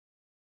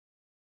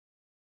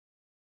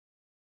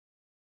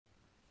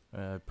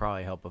It'd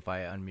probably help if I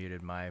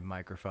unmuted my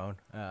microphone.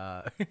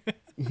 Yeah,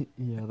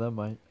 that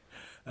might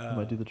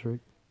Uh, do the trick.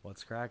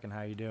 what's cracking?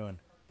 How you doing?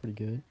 Pretty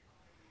good.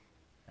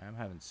 I'm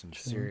having some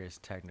Chilling. serious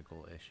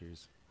technical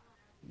issues.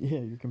 Yeah,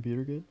 your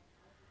computer good?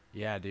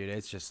 Yeah, dude,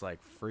 it's just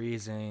like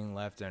freezing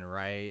left and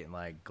right and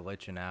like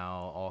glitching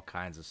out, all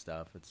kinds of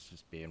stuff. It's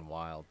just being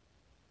wild.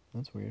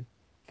 That's weird.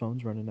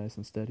 Phone's running nice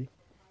and steady.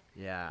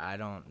 Yeah, I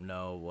don't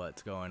know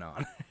what's going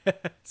on.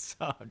 So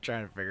I'm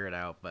trying to figure it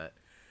out, but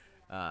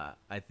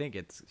I think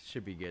it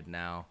should be good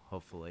now,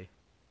 hopefully.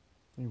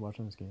 Are you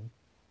watching this game?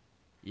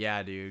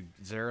 Yeah, dude,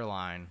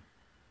 Zerline.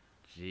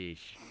 Jeesh.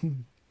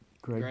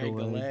 Greg the Greg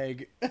the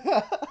Leg.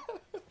 leg.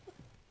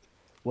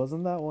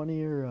 Wasn't that one of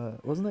your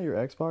wasn't that your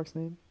Xbox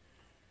name?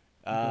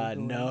 Greg the Leg?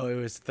 No, it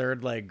was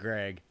third leg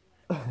Greg.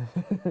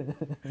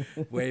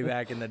 Way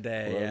back in the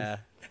day, Close.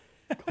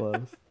 yeah.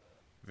 Close.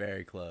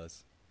 Very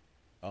close.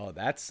 Oh,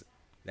 that's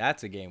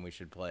a game we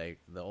should play.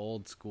 The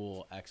old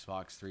school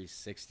Xbox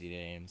 360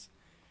 games.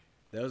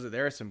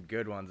 There are some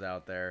good ones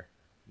out there.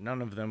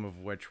 None of them of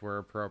which were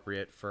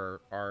appropriate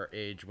for our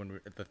age when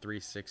the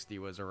 360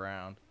 was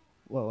around.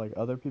 What, like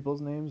other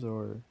people's names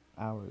or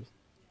ours?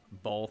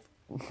 Both.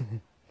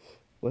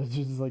 What,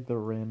 just like the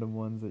random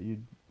ones that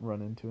you'd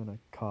run into in a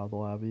COD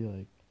lobby,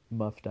 like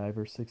Muff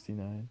Diver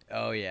 69?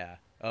 Oh yeah.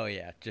 Oh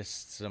yeah.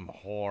 Just some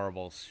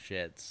horrible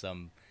shit.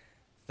 Some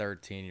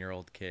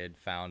 13-year-old kid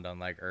found on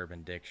like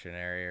Urban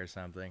Dictionary or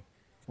something.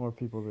 Or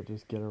people that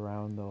just get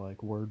around the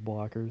like word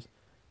blockers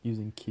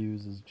using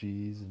Q's as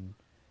G's and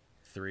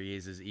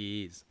Threes is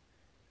E's.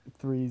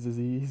 threes as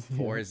E's. Yeah.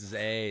 Fours is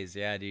A's.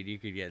 Yeah, dude, you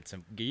could get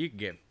some. You could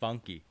get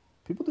funky.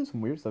 People do some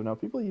weird stuff now.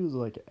 People use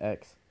like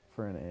X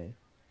for an A.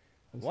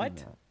 I've seen What?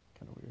 that.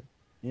 Kind of weird.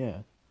 Yeah.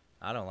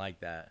 I don't like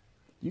that.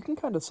 You can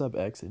kind of sub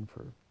X in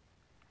for.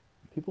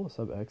 People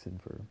sub X in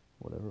for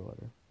whatever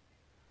letter.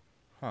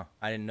 Huh.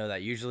 I didn't know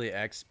that. Usually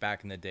X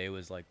back in the day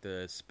was like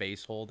the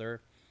space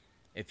holder.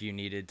 If you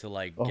needed to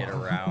like get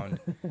Oh. around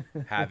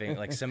having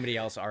like somebody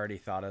else already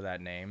thought of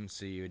that name,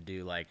 so you would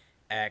do like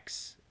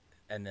X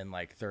and then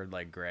like third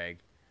like Greg,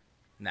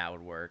 and that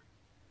would work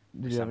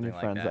or Did you have any something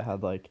like friends that that.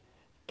 had like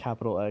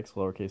capital X,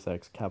 lowercase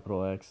x,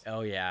 capital X,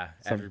 Oh yeah,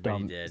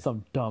 everybody did.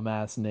 some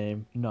dumbass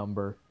name,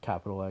 number,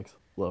 capital X,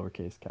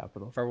 lowercase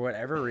capital? For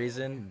whatever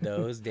reason,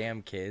 those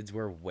damn kids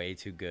were way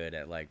too good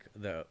at like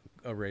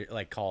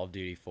like Call of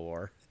Duty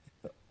 4.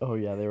 Oh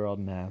yeah, they were all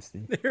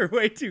nasty. They were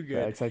way too The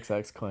good.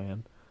 XXX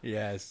clan.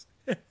 Yes.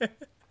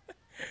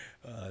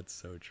 Oh, that's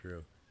so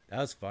true. That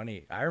was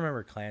funny. I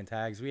remember clan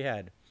tags. We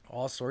had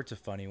all sorts of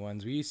funny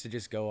ones. We used to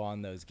just go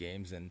on those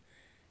games and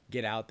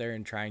get out there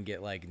and try and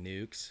get like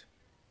nukes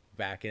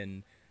back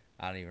in,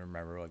 I don't even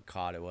remember what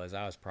COD it was.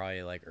 I was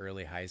probably like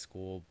early high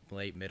school,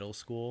 late middle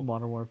school.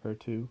 Modern Warfare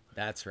 2.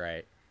 That's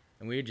right.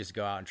 And we would just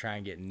go out and try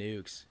and get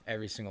nukes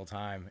every single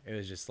time. It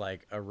was just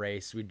like a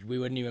race. We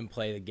wouldn't even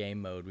play the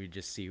game mode. We'd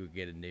just see who could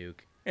get a nuke.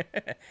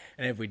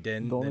 And if we The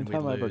didn't, only then we'd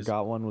time I ever lose.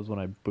 got one was when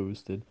I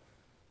boosted.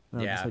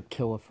 And I would just Yeah. like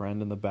kill a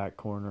friend in the back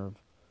corner of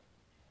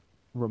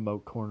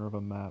remote corner of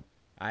a map.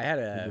 I had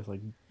We a just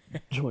like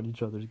join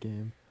each other's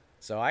game.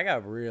 So I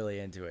got really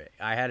into it.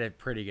 I had a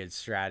pretty good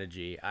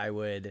strategy. I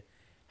would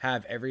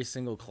have every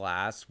single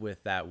class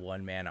with that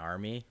one man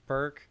army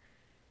perk,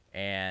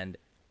 and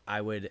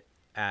I would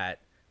at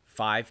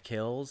 5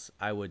 kills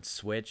I would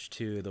switch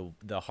to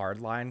the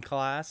hardline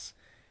class,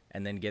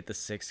 and then get the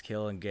 6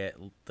 kill and get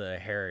the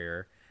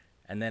Harrier,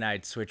 and then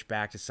I'd switch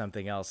back to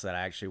something else that I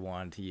actually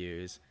wanted to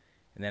use,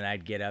 and then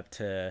I'd get up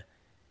to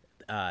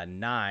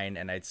 9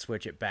 and I'd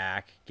switch it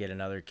back, get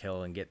another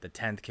kill, and get the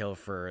 10th kill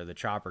for the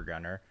chopper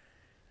gunner,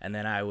 and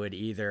then I would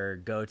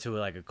either go to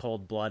like a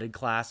cold-blooded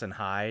class and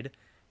hide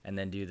and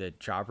then do the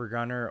chopper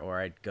gunner, or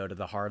I'd go to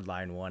the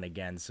hardline one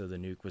again so the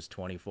nuke was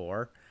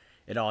 24.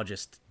 It all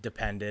just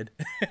depended.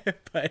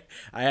 But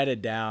I had it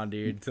down,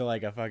 dude, to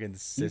like a fucking You could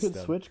system.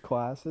 switch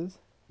classes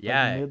like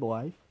Yeah.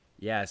 mid-life.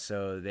 Yeah,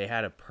 so they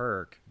had a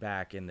perk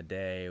back in the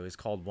day. It was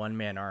called One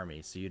Man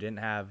Army. So you didn't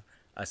have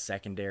a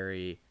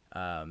secondary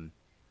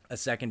a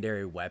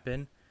secondary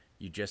weapon.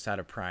 You just had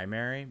a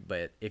primary,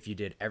 but if you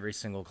did every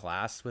single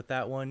class with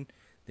that one,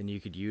 then you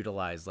could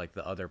utilize like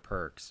the other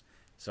perks.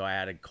 So I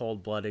had a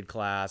cold-blooded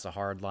class, a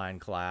hardline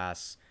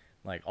class,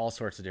 like all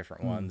sorts of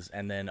different Hmm. ones,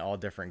 and then all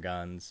different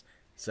guns.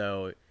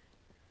 So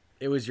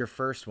it was your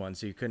first one,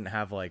 so you couldn't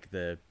have like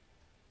the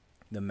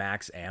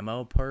max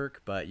ammo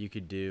perk, but you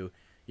could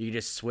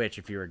just switch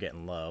if you were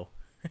getting low.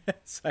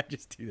 So I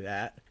just do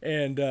that,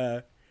 and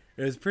it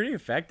was pretty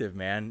effective,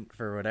 man.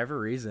 For whatever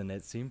reason,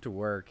 it seemed to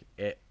work.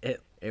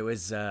 It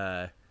was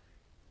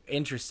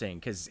interesting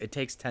because it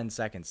takes 10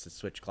 seconds to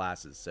switch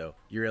classes, so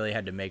you really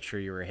had to make sure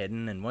you were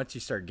hidden. And once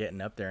you start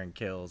getting up there in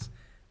kills,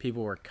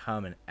 people were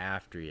coming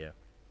after you,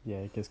 Yeah,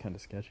 it gets kind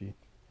of sketchy.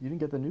 You didn't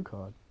get the new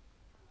COD. Or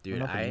dude.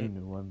 not the I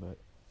new one, but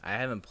I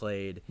haven't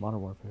played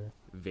Modern Warfare.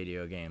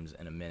 video games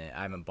in a minute.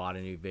 I haven't bought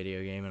a new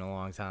video game in a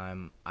long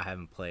time. I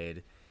haven't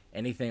played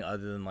anything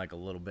other than like a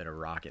little bit of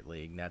Rocket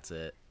League. That's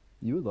it.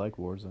 You would like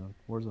Warzone.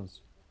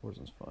 Warzone's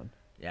fun.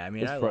 Yeah, I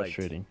mean, It's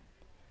frustrating,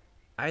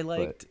 I but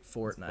liked it's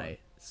fun. Fortnite,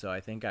 so I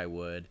think I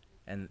would.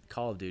 and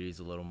Call of Duty's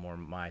a little more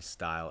my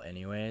style,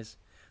 anyways.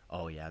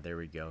 Oh yeah, there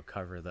we go.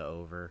 Cover the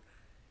over,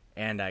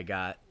 and I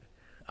got.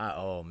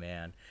 Oh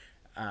man,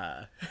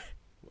 uh,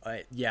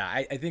 yeah,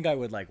 I think I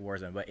would like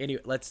Warzone. But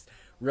anyway, let's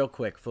real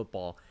quick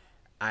football.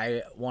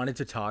 I wanted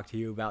to talk to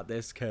you about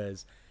this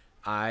because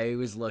I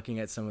was looking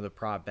at some of the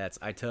prop bets.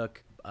 I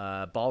took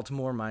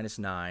Baltimore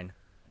 -9,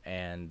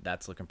 and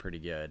that's looking pretty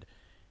good.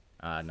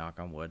 Knock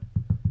on wood.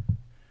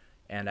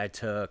 And I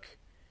took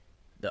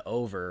the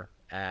over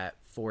at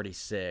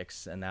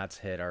 46, and that's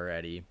hit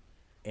already,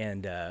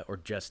 and or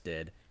just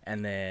did.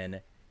 And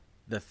then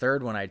the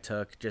third one I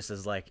took, just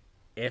as like,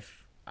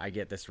 if I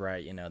get this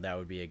right, that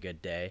would be a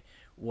good day,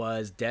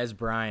 was Des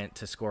Bryant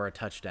to score a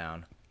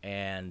touchdown,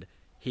 and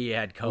he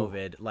had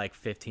COVID like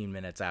 15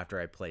 minutes after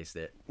I placed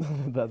it.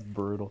 That's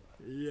brutal.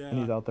 Yeah. And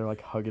he's out there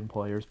like hugging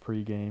players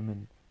pregame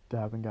and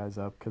dabbing guys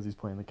up because he's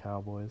playing the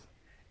Cowboys.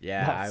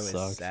 Yeah, That I was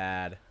sucks.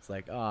 sad. It's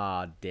like,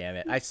 oh, damn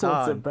it. I Puts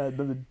saw it bad,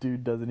 then the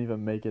dude doesn't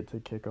even make it to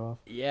kickoff.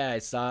 Yeah, I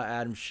saw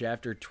Adam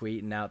Schefter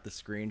tweeting out the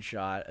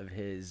screenshot of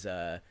his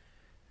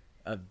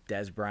of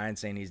Des Bryant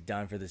saying he's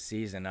done for the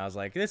season. I was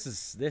like, this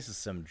is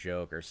some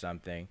joke or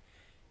something.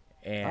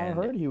 And I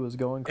heard he was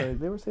going crazy.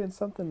 They were saying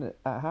something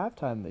at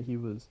halftime that he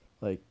was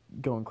like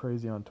going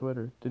crazy on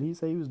Twitter. Did he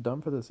say he was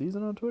done for the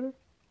season on Twitter?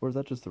 Or is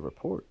that just a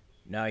report?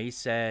 No, he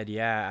said,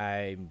 yeah,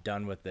 I'm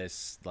done with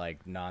this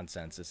like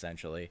nonsense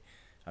essentially.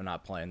 I'm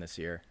not playing this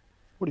year.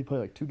 What, did he play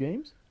like 2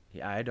 games?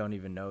 Yeah, I don't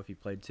even know if he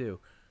played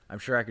 2. I'm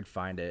sure I could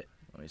find it.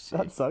 Let me see.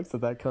 That sucks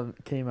that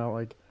came out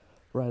like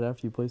right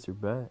after you placed your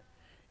bet.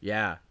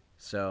 Yeah.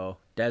 So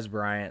Des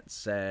Bryant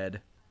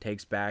said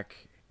takes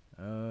back.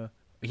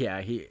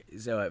 Yeah.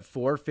 So at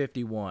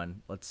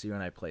 4:51. Let's see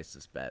when I placed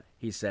this bet.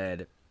 He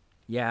said,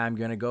 "Yeah, I'm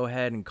gonna go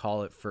ahead and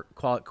call it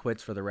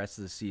quits for the rest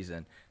of the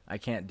season. I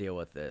can't deal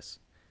with this."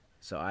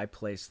 So I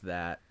placed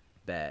that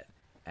bet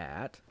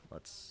at.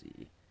 Let's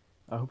see.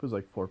 I hope it was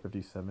like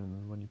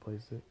 4:57 when you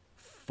placed it.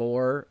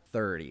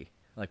 4:30.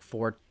 Like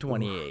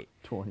 4:28.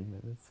 20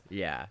 minutes.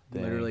 Yeah,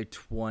 Dang. literally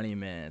 20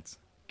 minutes.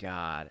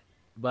 God.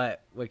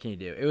 But what can you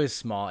do? It was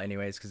small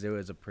anyways because it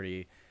was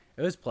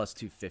plus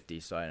 250,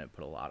 so I didn't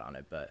put a lot on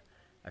it, but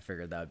I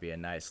figured that would be a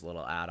nice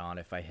little add-on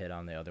if I hit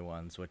on the other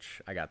ones,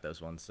 which I got those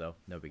ones, so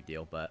no big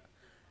deal. But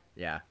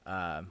yeah.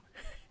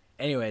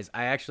 Anyways,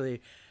 I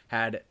actually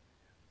had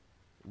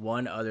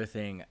one other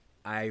thing.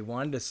 I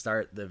wanted to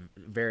start the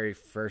very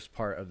first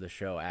part of the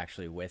show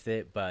actually with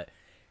it, but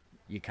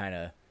you kind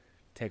of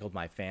tickled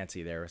my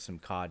fancy there with some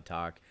COD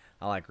talk.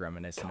 I like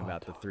reminiscing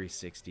about the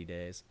 360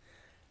 days.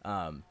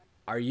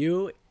 Are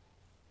you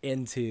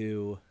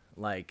into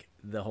like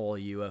the whole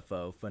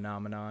UFO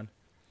phenomenon?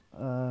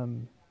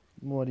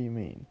 What do you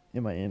mean?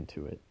 Am I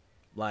into it?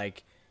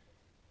 Like,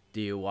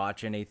 do you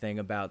watch anything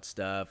about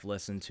stuff,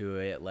 listen to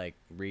it, like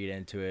read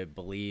into it,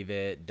 believe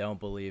it, don't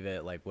believe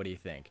it? Like, what do you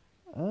think?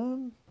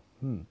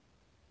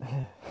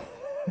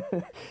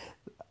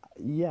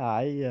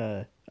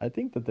 Yeah, I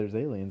think that there's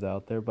aliens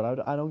out there,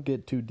 but I don't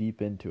get too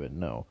deep into it.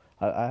 No,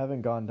 I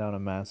haven't gone down a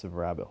massive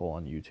rabbit hole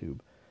on YouTube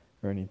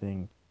or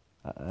anything.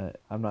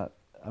 I'm not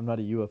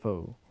a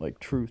UFO like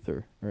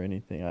truther or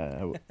anything.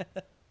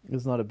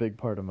 It's not a big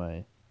part of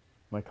my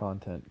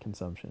content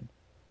consumption,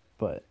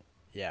 but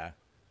Yeah.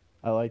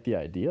 I like the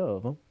idea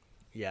of them.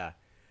 Yeah.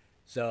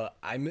 So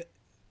I'm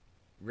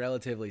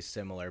relatively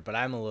similar, but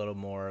I'm a little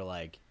more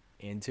like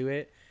into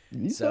it.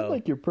 You sound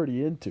like you're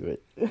pretty into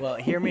it. Well,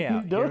 hear me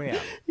out. Hear me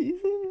out.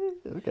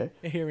 Okay.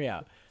 Hear me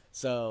out.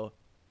 So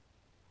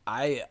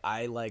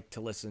I like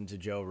to listen to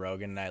Joe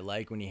Rogan, and I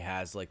like when he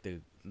has like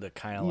the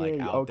kind of like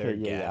out there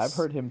guests. Yeah, I've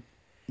heard him.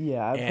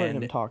 Yeah, I've heard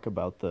him talk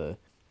about the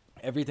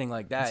everything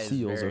like that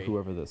SEALs is very, or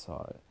whoever this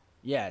saw it.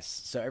 Yes,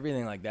 so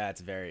everything like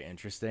that's very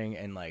interesting,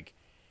 and like,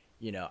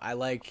 I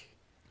like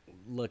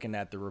looking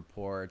at the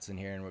reports and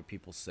hearing what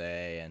people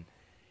say, and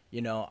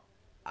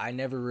I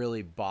never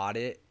really bought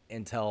it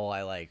until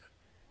I like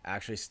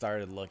actually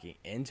started looking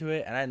into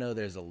it, and I know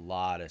there's a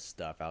lot of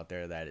stuff out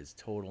there that is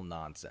total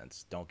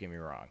nonsense. Don't get me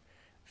wrong,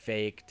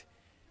 faked,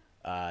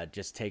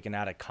 just taken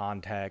out of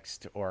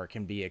context, or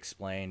can be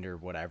explained or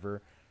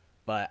whatever.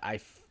 But I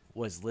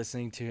was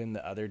listening to him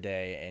the other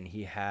day, and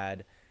he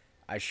had.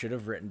 I should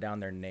have written down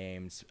their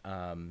names.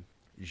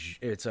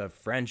 It's a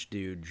French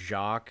dude,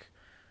 Jacques.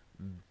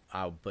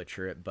 I'll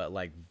butcher it, but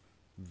like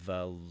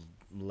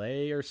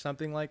Valet or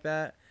something like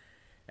that.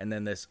 And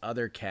then this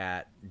other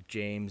cat,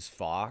 James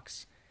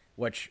Fox,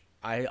 which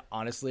I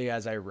honestly,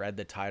 as I read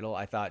the title,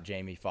 I thought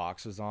Jamie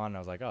Foxx was on. I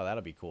was like, oh,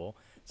 that'll be cool.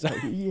 So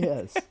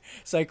Yes.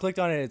 so I clicked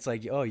on it. It's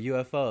like, oh,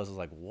 UFOs. I was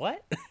like,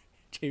 what?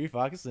 Jamie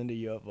Foxx is into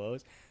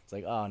UFOs? It's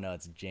like, oh no,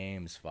 it's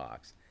James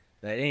Fox.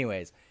 But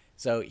anyways,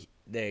 so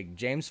the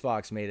James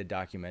Fox made a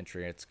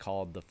documentary. It's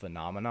called The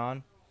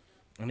Phenomenon,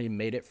 and he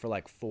made it for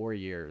like 4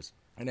 years.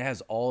 And it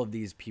has all of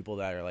these people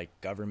that are like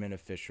government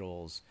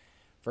officials,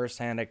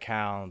 firsthand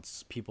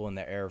accounts, people in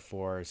the Air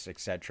Force,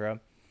 etc.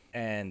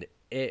 And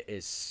it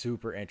is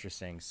super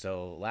interesting.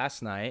 So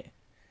last night,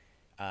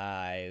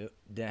 I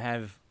didn't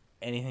have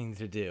anything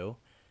to do,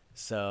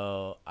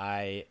 so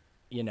I,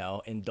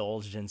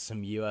 indulged in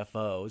some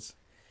UFOs,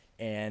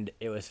 and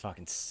it was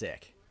fucking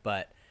sick.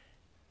 But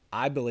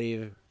I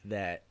believe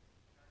that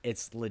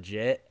it's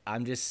legit.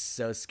 I'm just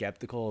so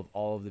skeptical of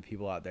all of the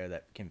people out there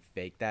that can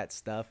fake that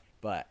stuff,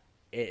 but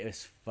it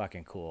was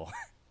fucking cool.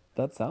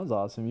 That sounds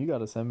awesome. You got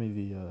to send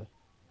me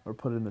or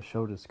put it in the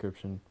show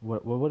description.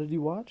 What did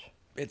you watch?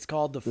 It's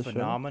called The The show?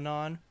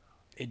 Phenomenon.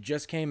 It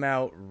just came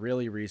out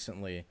really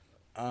recently.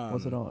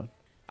 What's it on?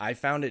 I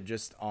found it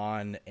just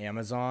on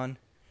Amazon,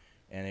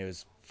 and it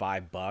was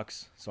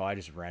 $5, so I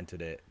just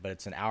rented it. But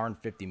it's an hour and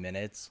 50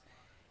 minutes,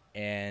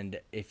 and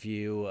if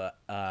you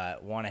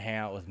want to hang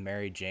out with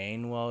Mary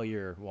Jane while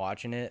you're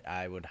watching it,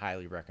 I would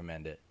highly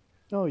recommend it.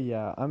 Oh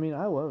yeah, I mean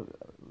I love.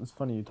 It's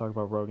funny you talk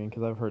about Rogan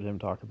because I've heard him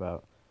talk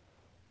about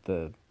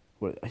the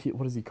what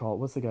does he call it?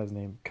 What's the guy's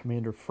name?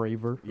 Commander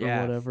Fravor or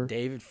Yeah, whatever.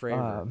 David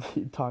Fravor.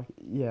 He talk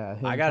yeah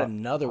I him got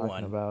another talking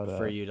one about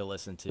for you to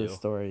listen this to.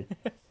 story,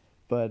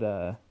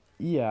 but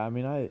yeah, I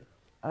mean I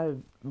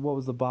what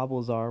was the Bob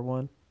Lazar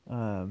one?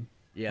 I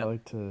Yep.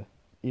 like to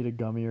eat a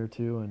gummy or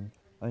two, and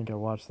I think I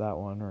watched that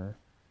one or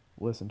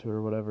listened to it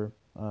or whatever.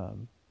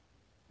 I'm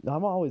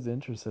always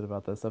interested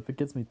about that stuff. It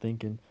gets me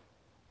thinking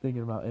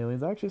about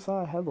aliens. I actually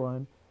saw a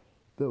headline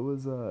that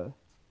was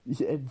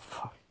yeah,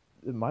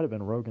 it might have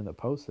been Rogan that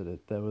posted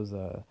it. That was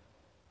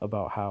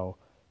about how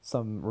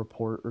some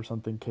report or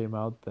something came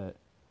out that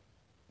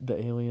the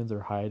aliens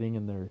are hiding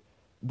and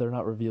they're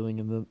not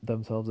revealing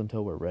themselves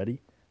until we're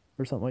ready,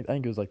 or something like. I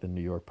think it was like the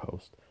New York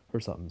Post or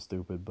something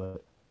stupid,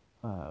 but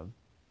um,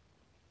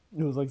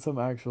 it was like some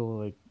actual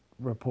like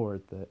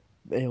report that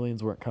the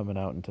aliens weren't coming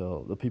out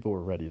until the people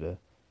were ready to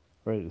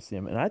see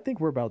them. And I think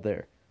we're about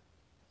there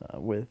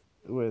with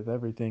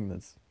everything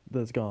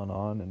that's gone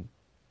on, and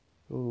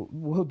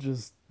we'll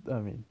just I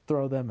mean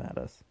throw them at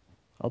us.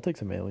 I'll take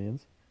some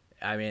aliens.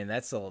 I mean,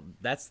 that's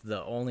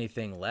the only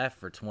thing left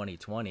for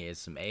 2020 is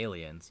some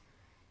aliens.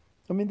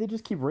 I mean they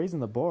just keep raising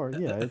the bar.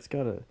 Yeah,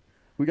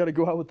 we gotta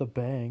go out with a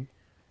bang.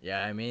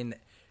 Yeah, I mean,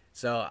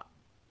 so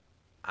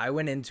I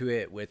went into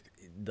it with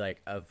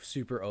like a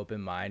super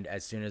open mind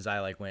as soon as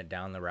I like went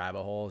down the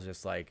rabbit hole,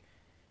 just like,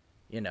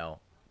 you know,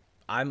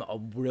 I'm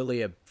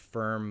really a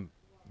firm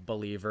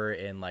believer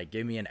in like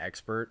give me an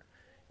expert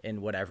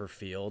in whatever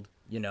field,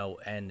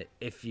 and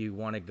if you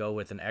want to go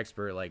with an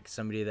expert like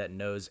somebody that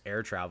knows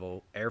air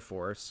travel, Air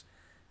Force.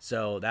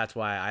 So that's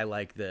why I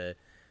like the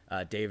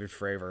David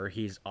Fravor.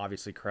 He's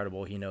obviously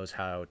credible. He knows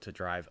how to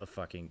drive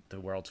the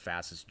world's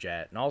fastest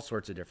jet and all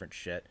sorts of different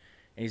shit.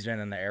 And he's been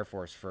in the Air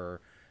Force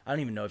for, I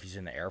don't even know if he's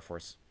in the Air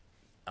Force,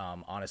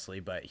 honestly,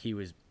 but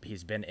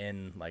he's been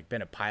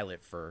a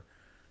pilot for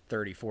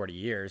 30, 40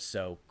 years,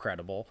 so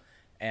credible.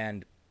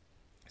 And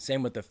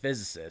same with the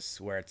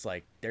physicists, where it's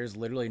like there's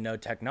literally no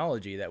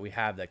technology that we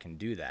have that can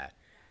do that,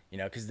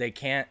 because they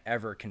can't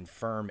ever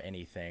confirm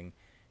anything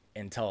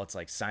until it's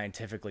like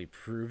scientifically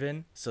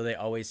proven. So they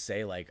always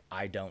say like,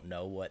 I don't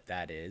know what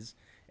that is.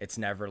 It's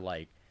never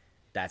like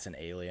that's an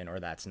alien or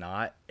that's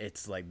not.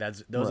 It's like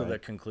those are the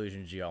Right.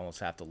 conclusions you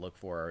almost have to look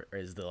for,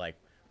 is the like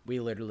we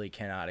literally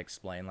cannot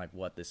explain like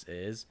what this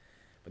is.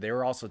 But they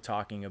were also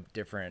talking of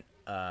different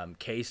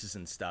cases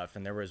and stuff,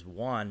 and there was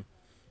one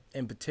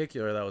in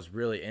particular that was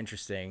really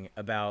interesting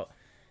about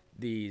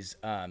these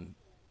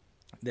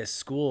this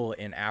school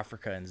in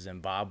Africa and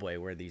Zimbabwe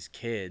where these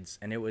kids,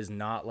 and it was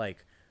not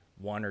like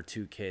one or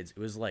two kids, it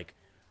was like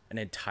an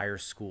entire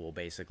school,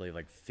 basically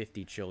like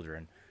 50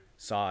 children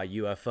saw a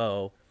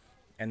UFO,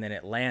 and then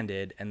it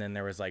landed, and then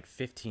there was like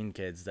 15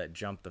 kids that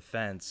jumped the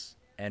fence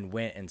and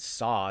went and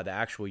saw the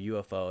actual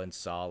UFO and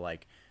saw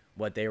like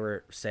what they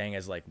were saying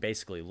as like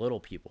basically little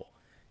people.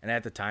 And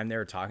at the time they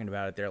were talking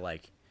about it, they're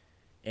like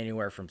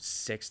anywhere from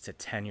 6 to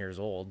 10 years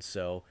old.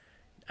 So,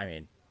 I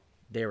mean,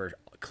 they were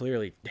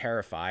clearly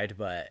terrified,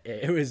 but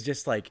it was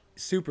just like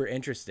super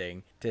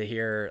interesting to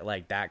hear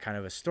like that kind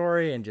of a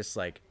story, and just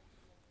like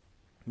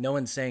no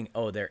one's saying,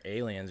 oh, they're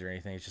aliens or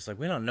anything. It's just like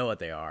we don't know what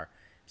they are.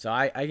 So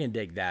I can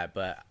dig that,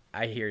 but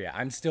I hear you.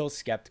 I'm still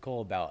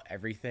skeptical about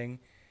everything,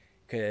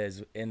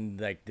 because in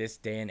like this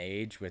day and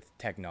age with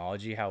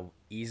technology, how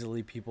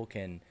easily people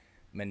can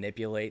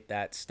manipulate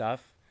that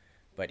stuff.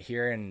 But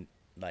hearing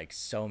like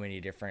so many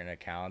different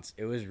accounts,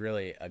 it was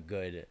really a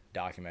good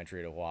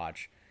documentary to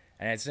watch,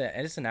 and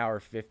it's an hour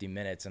 50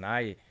 minutes, and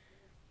I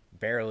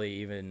barely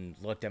even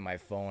looked at my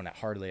phone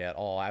hardly at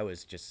all. I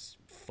was just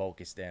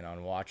focused in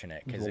on watching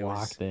it because it was,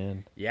 Locked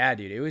in. yeah,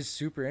 dude, it was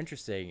super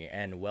interesting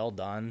and well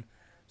done.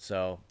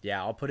 So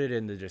yeah, I'll put it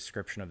in the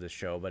description of the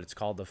show, but it's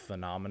called The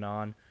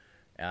Phenomenon.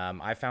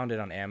 I found it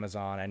on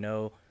Amazon. I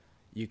know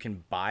you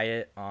can buy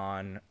it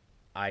on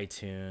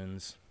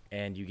iTunes,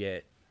 and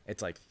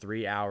it's like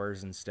 3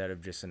 hours instead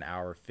of just an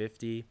hour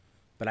 50.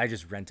 But I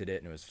just rented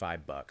it and it was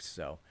 $5,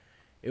 so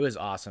it was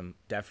awesome.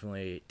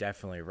 Definitely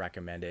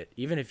recommend it.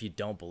 Even if you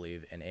don't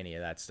believe in any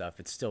of that stuff,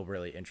 it's still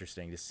really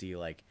interesting to see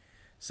like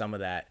some of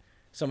that,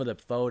 some of the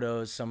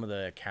photos, some of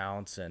the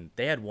accounts, and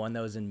they had one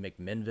that was in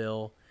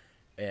McMinnville,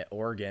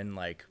 Oregon,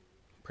 like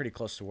pretty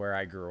close to where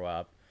I grew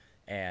up,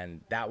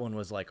 and that one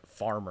was like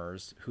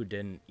farmers who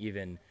didn't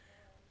even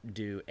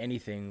do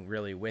anything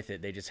really with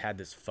it. They just had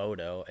this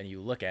photo, and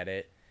you look at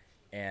it,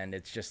 and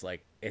it's just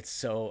like it's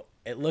so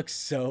it looks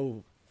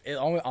so.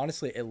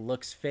 Honestly, it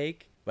looks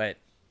fake, but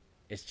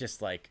it's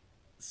just like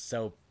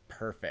so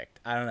perfect.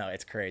 I don't know.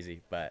 It's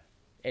crazy, but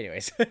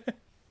anyways,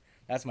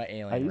 that's my I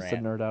alien used to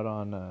rant. nerd out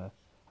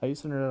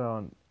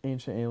on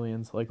Ancient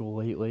Aliens like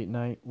late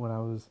night when I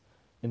was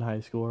in high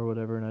school or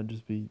whatever, and I'd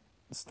just be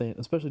staying,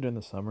 especially during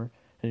the summer,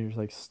 and you're just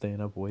like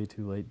staying up way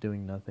too late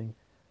doing nothing.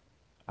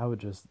 I would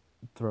just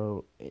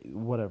throw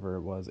whatever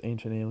it was,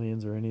 Ancient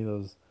Aliens or any of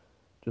those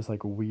just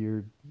like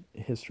weird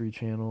History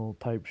Channel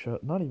type show.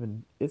 Not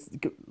even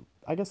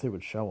I guess they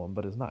would show them,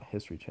 but it's not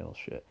History Channel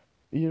shit.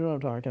 You know what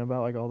I'm talking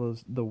about? Like all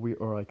those the weird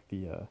or like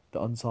the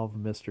unsolved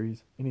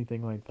mysteries,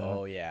 anything like that.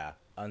 Oh yeah,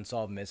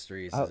 Unsolved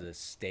Mysteries I is a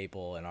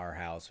staple in our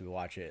house. We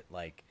watch it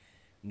like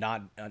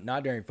not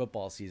during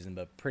football season,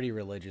 but pretty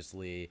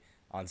religiously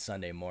on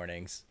Sunday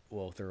mornings.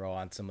 We'll throw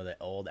on some of the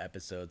old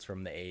episodes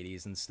from the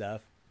 '80s and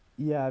stuff.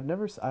 Yeah,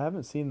 I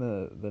haven't seen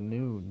the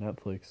new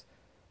Netflix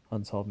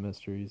Unsolved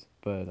Mysteries,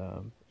 but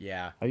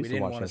Yeah, I we used to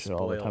didn't watch want that to shit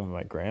all the time spoil. at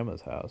my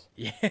grandma's house.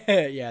 Yeah,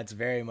 yeah, it's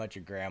very much a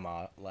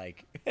grandma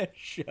like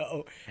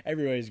show.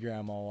 Everybody's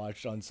grandma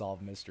watched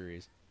Unsolved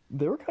Mysteries.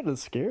 They were kind of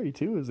scary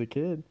too as a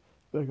kid.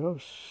 Like, oh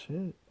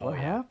shit, Oh what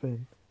yeah,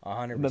 happened? a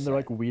hundred And then they're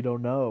percent. like, we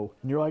don't know,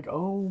 and you're like,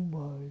 oh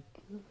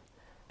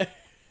my,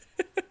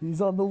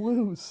 he's on the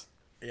loose.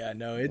 Yeah,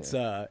 no, Yeah, it's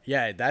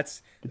yeah, get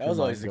that your was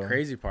always mind the going.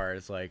 crazy part.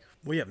 It's like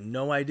we have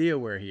no idea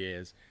where he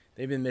is.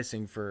 They've been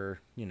missing for,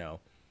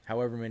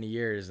 however many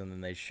years, and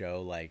then they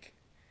show like,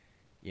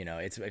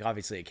 it's like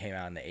obviously it came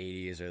out in the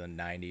 80s or the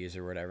 90s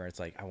or whatever. It's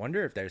like I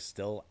wonder if they're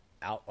still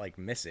out like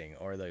missing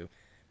or the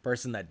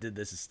person that did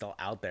this is still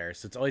out there.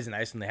 So it's always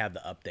nice when they have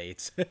the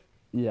updates.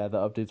 Yeah, the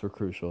updates were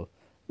crucial.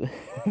 The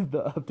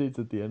updates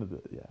at the end of the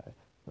yeah,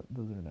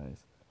 those are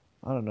nice.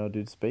 I don't know,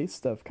 dude. Space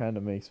stuff kind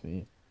of makes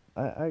me.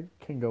 I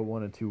can go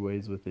one of two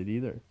ways with it.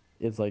 Either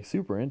it's like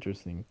super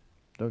interesting,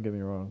 don't get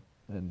me wrong,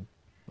 and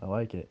I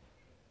like it.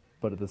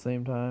 But at the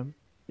same time,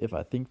 if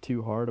I think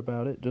too hard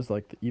about it, just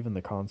like even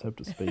the concept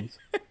of space,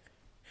 You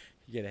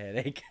get a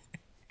headache.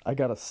 I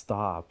gotta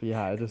stop.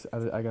 Yeah,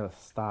 I gotta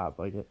stop.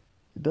 Like it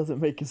doesn't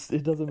make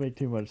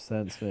too much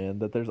sense, man.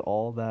 That there's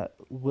all that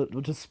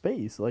just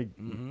space, like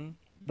Hmm.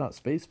 not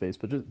space,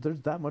 but just there's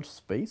that much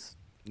space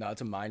No,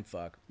 it's a mind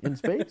fuck. in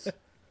space.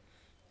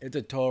 It's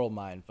a total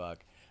mind fuck.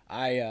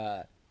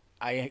 I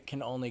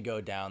can only go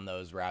down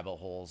those rabbit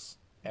holes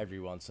every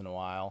once in a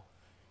while.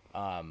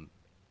 Um,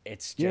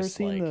 it's You ever just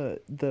seen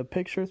like, the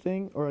picture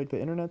thing or like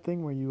the internet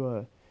thing where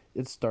you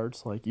it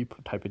starts like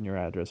type in your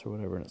address or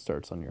whatever and it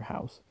starts on your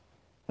house,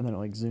 and then it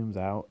like zooms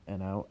out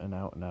and out and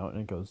out and out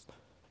and it goes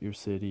your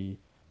city,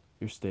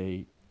 your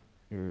state,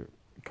 your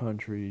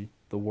country,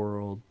 the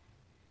world,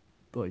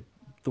 like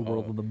the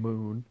world oh of the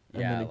moon,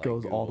 and then yeah, it like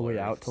goes all the Google way Earth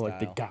out to like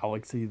the style,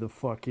 galaxy, the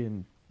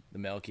fucking the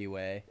Milky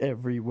Way,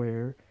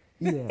 everywhere.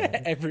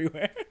 Yeah.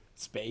 everywhere,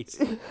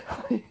 space.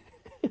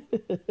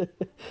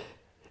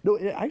 No,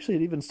 it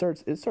even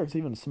starts. It starts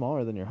even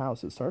smaller than your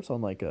house. It starts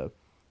on like a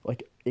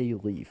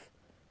leaf,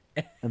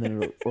 and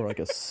then or like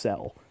a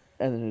cell,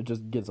 and then it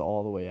just gets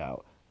all the way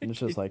out. And it's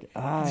just like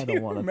I Do don't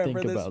you want to remember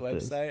think this about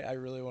this. website? I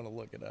really want to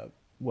look it up.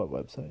 What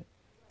website?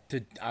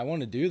 I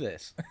want to do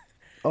this.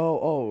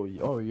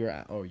 You're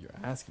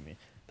asking me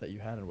that you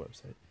had a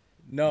website.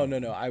 No, no,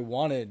 no. I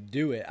want to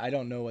do it. I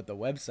don't know what the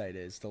website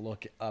is to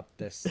look up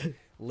this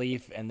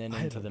leaf and then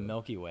I into don't the know.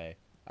 Milky Way.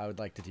 I would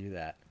like to do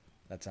that.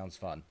 That sounds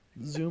fun.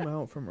 Zoom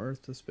out from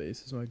Earth to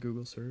space is my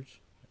Google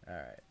search. All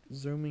right.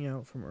 Zooming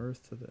out from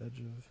Earth to the edge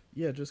of.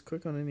 Yeah, just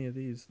click on any of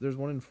these. There's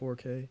one in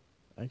 4K.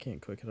 I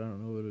can't click it. I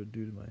don't know what it would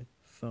do to my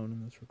phone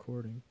in this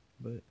recording,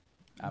 but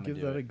I'm going give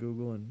to do that a it.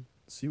 Google and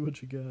see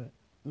what you got.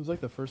 It was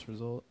like the first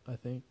result, I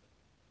think.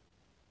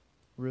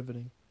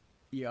 Riveting.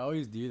 You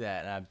always do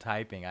that, and I'm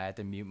typing. I have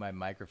to mute my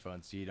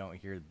microphone so you don't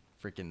hear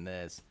freaking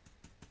this.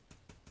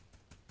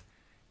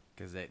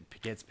 Because it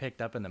gets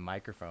picked up in the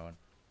microphone.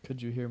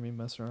 Could you hear me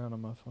messing around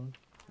on my phone?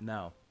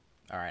 No.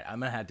 All right, I'm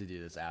going to have to do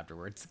this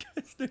afterwards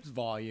because there's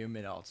volume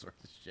and all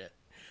sorts of shit.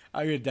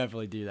 I'm going to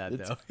definitely do that,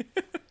 It's though.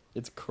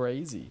 it's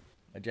crazy.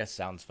 It just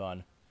sounds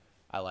fun.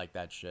 I like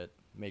that shit.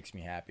 Makes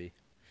me happy.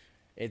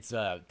 It's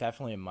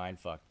definitely a mind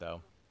fuck,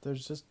 though.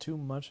 There's just too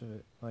much of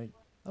it. Like,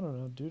 I don't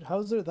know, dude.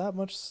 How's there that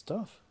much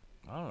stuff?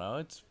 I don't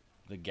know.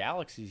 The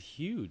galaxy's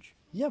huge.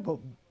 Yeah, but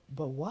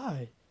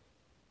why?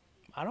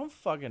 I don't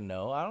fucking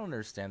know. I don't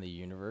understand the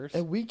universe.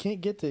 And we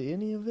can't get to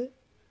any of it?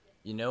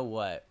 You know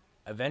what?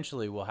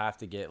 Eventually, we'll have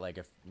to get like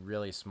a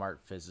really smart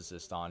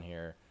physicist on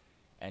here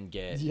and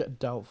get Yeah,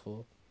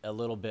 doubtful. a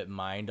little bit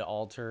mind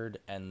altered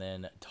and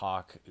then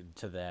talk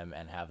to them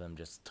and have them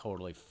just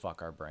totally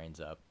fuck our brains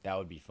up. That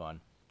would be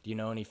fun. Do you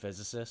know any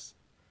physicists?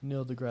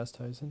 Neil deGrasse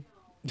Tyson.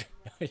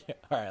 Yeah.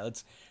 All right,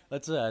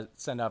 let's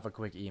send off a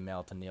quick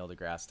email to Neil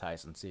deGrasse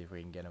Tyson, see if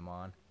we can get him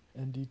on.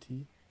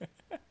 NDT.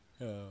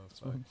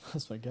 Oh,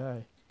 That's my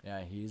guy.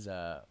 yeah, he's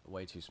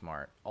way too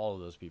smart. All of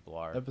those people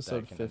are.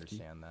 Episode that can 50.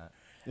 understand that.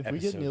 If we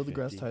get Episode Neil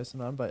deGrasse 50.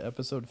 Tyson on by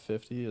episode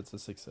 50, it's a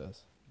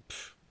success.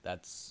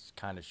 That's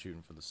kind of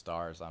shooting for the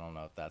stars. I don't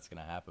know if that's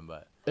gonna happen,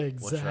 but Exactly.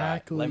 we'll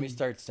try. Let me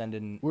start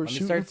sending. We're let me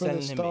shooting start for the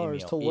sending him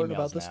stars to learn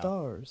about emails the now.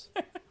 stars.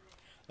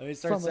 Let me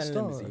start From a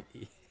sending him. star.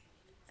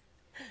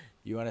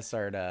 You want to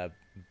start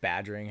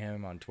badgering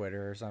him on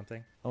Twitter or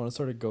something? I want to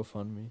start a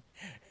GoFundMe.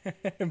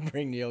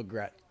 Bring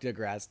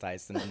deGrasse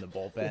Tyson in the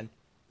bullpen.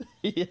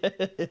 Yeah,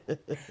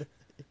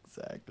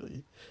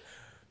 exactly.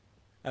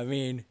 I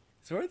mean,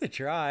 it's worth a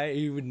try.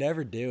 He would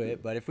never do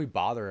it, but if we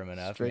bother him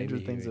enough, Stranger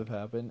maybe things he would have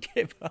happened.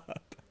 give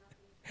up.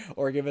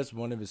 Or give us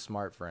one of his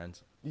smart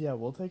friends, Yeah,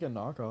 we'll take a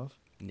knockoff.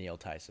 Neil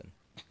Tyson.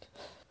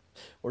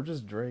 Or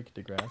just Drake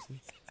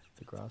Degrassi.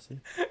 Degrassi.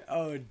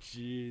 Oh,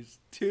 jeez.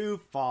 Too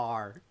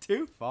far.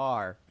 Too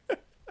far. God.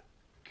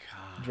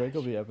 Drake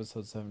will be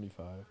episode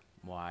 75.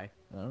 Why?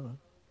 I don't know.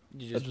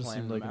 You That just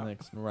planned seemed like them a out?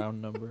 next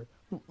round number.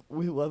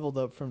 We leveled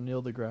up from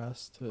Neil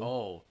deGrasse to,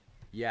 Oh,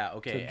 yeah,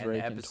 okay. to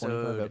Drake And in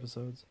 25 episode...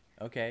 episodes.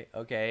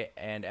 Okay.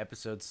 And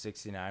episode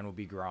 69 will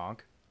be Gronk.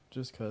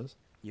 Just cause.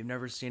 You've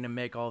never seen him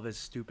make all of his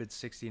stupid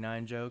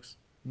 69 jokes?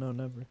 No,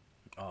 never.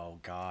 Oh,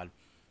 God.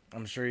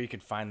 I'm sure you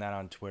could find that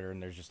on Twitter,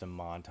 and there's just a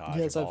montage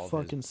Yes, of I've all of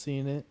fucking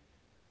seen it.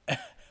 his...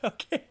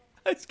 Okay,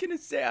 I was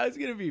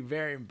going to be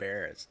very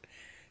embarrassed.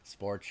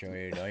 Sports show,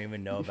 you don't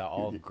even know about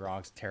all of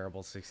Gronk's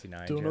terrible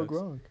 69 Don't know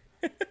jokes.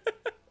 Gronk.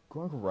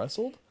 Gronk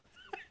wrestled?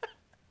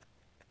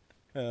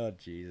 Oh,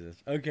 Jesus.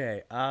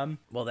 Okay,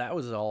 well, that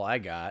was all I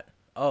got.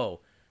 Oh,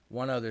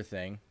 one other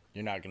thing.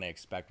 You're not going to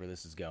expect where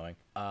this is going.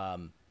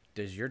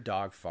 Does your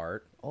dog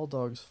fart? All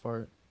dogs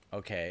fart.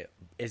 Okay,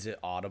 is it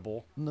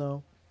audible?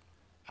 No,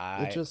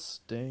 it just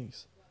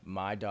stinks.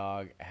 My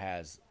dog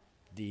has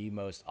the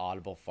most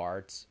audible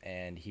farts,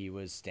 and he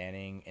was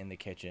standing in the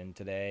kitchen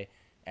today,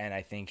 and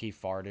I think he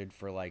farted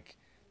for like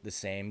the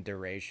same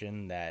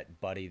duration that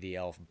Buddy the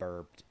Elf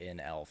burped in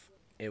Elf.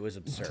 It was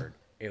absurd.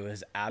 It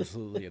was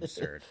absolutely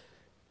absurd.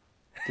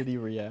 Did he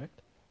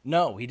react?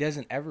 No, he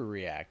doesn't ever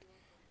react.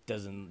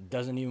 Doesn't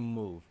even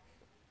move.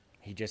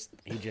 He just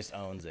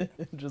owns it.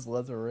 Just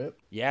lets it rip?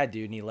 Yeah,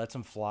 dude, and he lets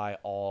them fly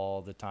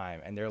all the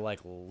time, and they're like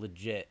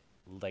legit.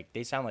 Like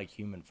they sound like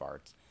human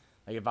farts.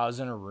 Like if I was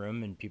in a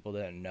room and people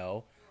didn't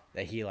know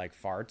that he like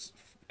farts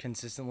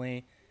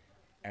consistently,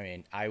 I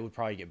mean, I would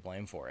probably get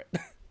blamed for it.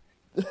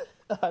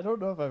 I don't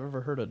know if I've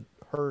ever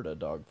heard a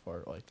dog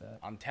fart like that.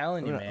 I'm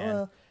telling you, I mean, man.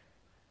 well,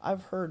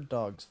 I've heard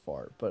dogs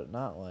fart, but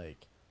not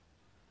like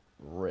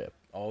rip.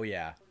 Oh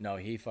yeah, no,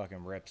 he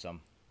fucking rips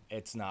them.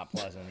 It's not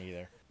pleasant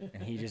either,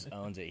 and he just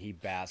owns it. He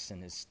basks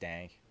in his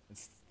stank.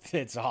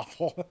 It's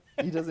awful.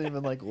 He doesn't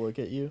even like look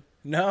at you.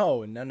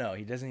 No,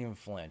 he doesn't even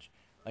flinch.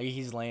 Like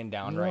he's laying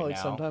down You know, right like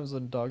now. sometimes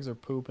when dogs are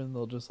pooping,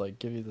 they'll just like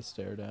give you the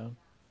stare down,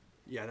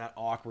 Yeah, that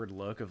awkward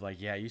look of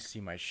like, yeah, you see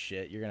my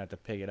shit. You're gonna have to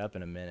pick it up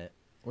in a minute.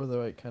 or they're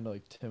like kind of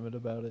like timid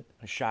about it.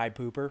 A shy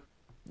pooper.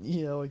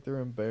 Yeah, like they're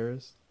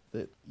embarrassed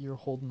that you're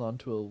holding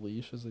onto a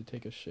leash as they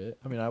take a shit.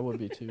 I mean, I would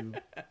be too.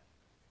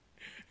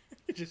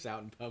 Just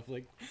out in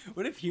public.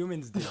 What if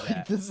humans did Like,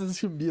 that? this is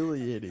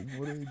humiliating.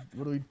 What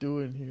are we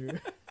doing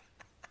here?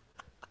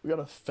 We got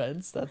a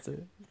fence. That's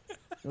it.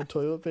 No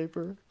toilet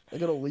paper. I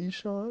got a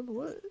leash on.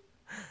 What?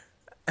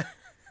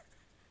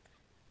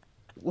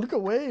 Look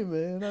away,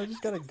 man. I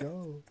just gotta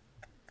go.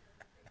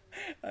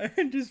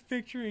 I'm just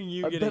picturing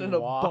you I've getting been in a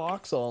walked.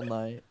 box all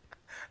night.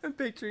 I'm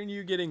picturing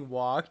you getting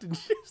walked and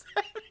just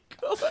having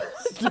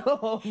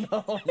go.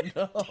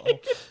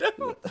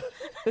 No.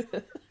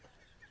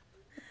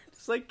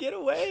 Just like, get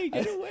away.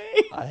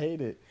 I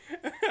hate it.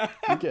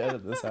 You can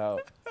edit this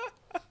out.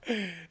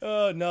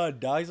 Oh no,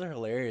 dogs are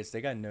hilarious.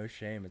 They got no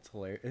shame. It's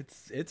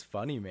hilarious. It's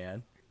funny,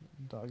 man.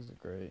 Dogs are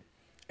great.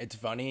 It's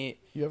funny.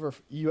 You ever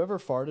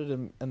farted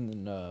and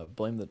then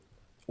blame the,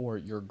 or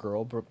your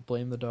girl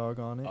blame the dog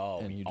on it? Oh,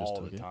 and you just all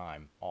took the it?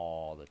 time.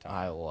 All the time.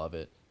 I love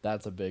it.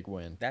 That's a big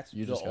win. That's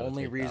You the just gotta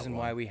only take that reason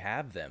why one. we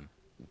have them.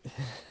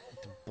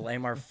 To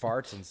blame our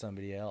farts on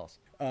somebody else.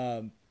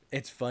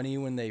 It's funny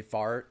when they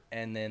fart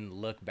and then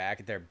look back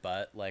at their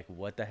butt like,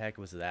 what the heck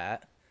was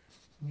that?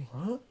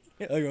 Huh?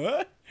 Like,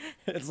 what?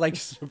 It's like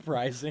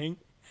surprising.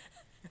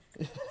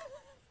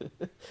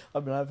 I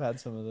mean, I've had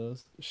some of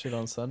those. Shit,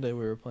 on Sunday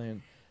we were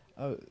playing.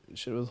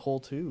 Shit, it was hole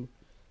 2,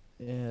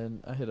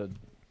 and I hit a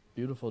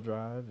beautiful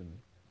drive, and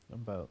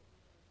I'm about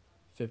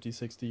 50,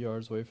 60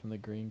 yards away from the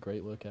green.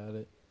 Great look at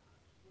it,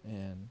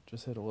 and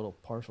just hit a little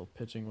partial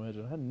pitching wedge.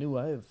 And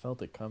I had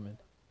felt it coming,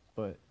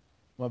 but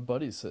my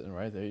buddy's sitting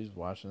right there. He's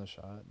watching the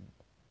shot, and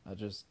I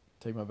just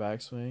take my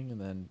backswing and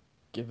then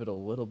give it a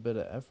little bit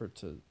of effort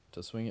to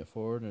swing it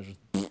forward, and it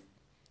just.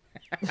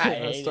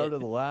 I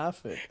started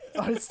laughing.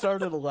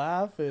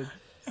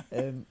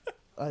 And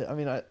I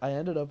mean, I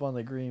ended up on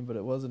the green, but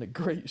it wasn't a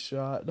great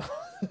shot.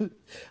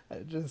 I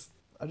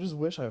just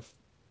wish I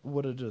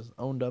would have just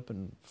owned up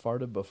and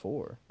farted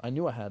before. I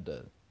knew I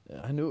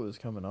knew it was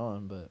coming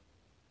on, but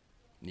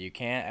You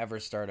can't ever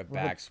start a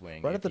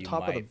backswing. right if at the you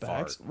top of the might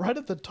fart. right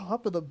at the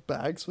top of the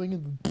backswing,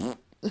 and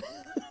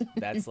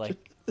That's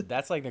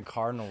like the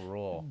cardinal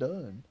rule.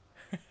 done.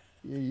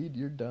 Yeah,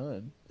 you're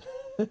done.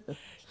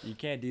 You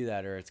can't do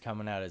that, or it's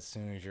coming out as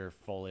soon as you're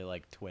fully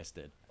like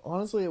twisted.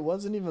 Honestly, it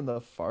wasn't even the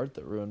fart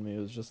that ruined me. It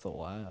was just the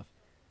laugh.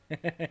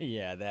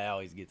 Yeah, that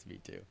always gets me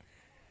too.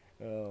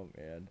 Oh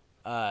man.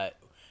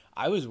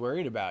 I was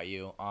worried about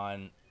you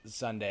on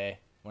Sunday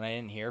when I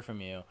didn't hear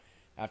from you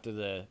after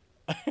the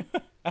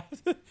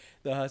after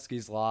the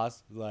Huskies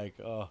lost. Like,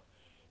 oh,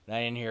 I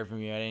didn't hear from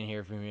you. I didn't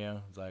hear from you.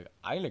 It's like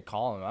I'm gonna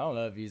call him. I don't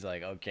know if he's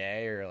like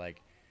okay or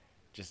like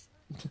just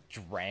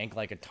drank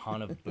like a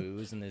ton of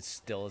booze and is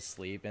still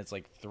asleep. And it's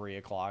like 3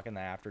 o'clock in the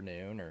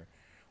afternoon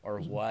or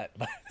what.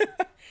 But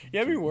you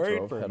had me worried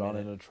Drove for a head on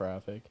minute. into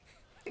traffic.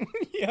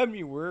 You had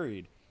me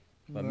worried.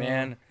 But No,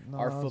 man, no,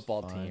 our that was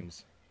football fine.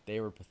 teams, they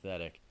were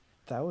pathetic.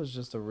 That was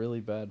just a really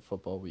bad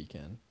football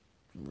weekend.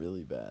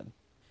 Really bad.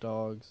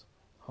 Dogs,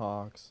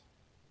 Hawks,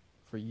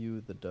 for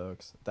you the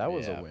Ducks. That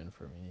was a Yeah. win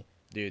for me.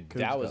 Dude, Cougs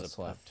that was got a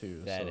slapped too,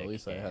 so pathetic at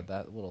least I game. had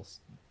that little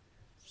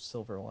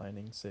silver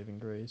lining, saving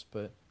grace.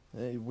 But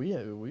hey, we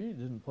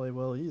didn't play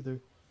well either.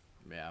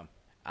 Yeah.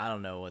 I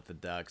don't know what the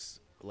Ducks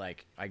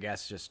like. I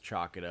guess just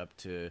chalk it up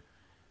to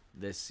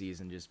this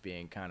season just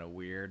being kind of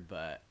weird,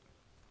 but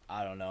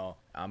I don't know.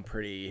 I'm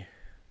pretty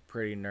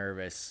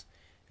nervous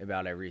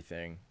about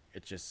everything.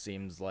 It just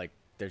seems like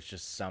there's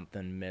just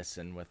something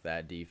missing with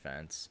that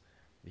defense.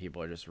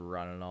 People are just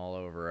running all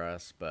over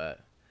us, but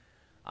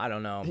I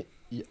don't know.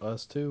 Yeah,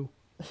 us too.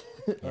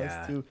 Us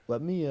Yeah. too.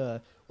 Let me go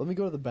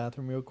to the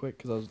bathroom real quick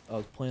because I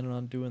was planning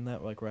on doing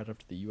that like right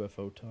after the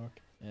UFO talk,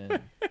 and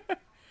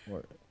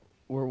we're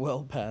we're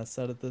well past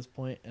that at this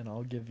point, and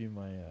I'll give you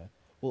my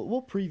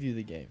we'll preview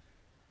the game.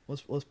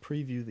 Let's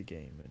preview the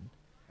game and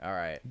All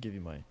right. give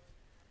you my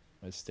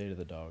state of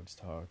the dogs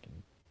talk,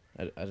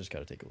 and I just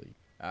gotta take a leak.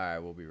 All right,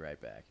 we'll be right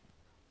back.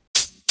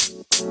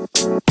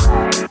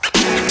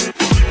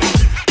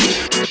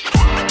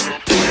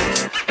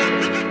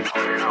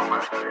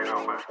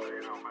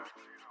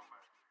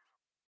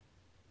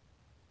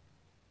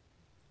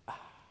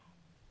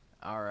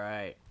 All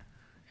right.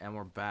 And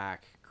we're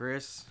back.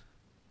 Chris,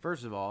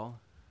 first of all,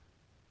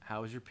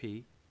 how was your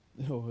pee?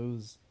 Oh, it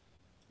was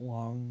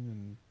long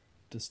and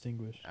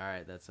distinguished, All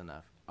right, that's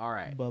enough. All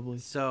right. bubbly.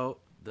 So,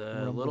 the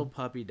Rumbling. little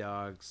puppy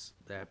dogs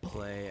that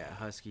play at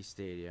Husky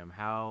Stadium,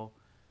 how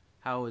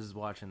was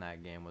watching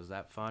that game? Was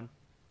that fun?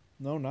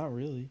 No, not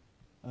really.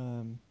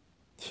 Um,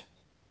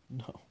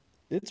 no.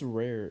 It's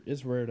rare.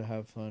 It's rare to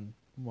have fun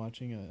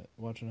watching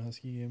a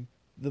Husky game.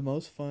 The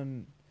most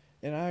fun,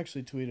 and I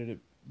actually tweeted it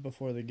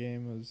before the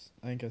game was.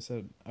 I think I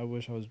said I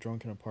wish I was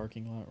drunk in a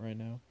parking lot right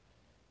now.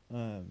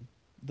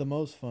 The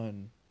most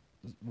fun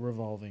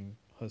revolving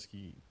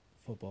Husky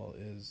football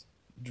is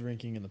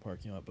drinking in the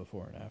parking lot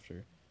before and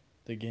after.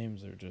 The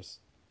games are just,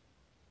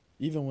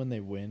 even when they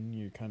win,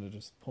 you're kind of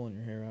just pulling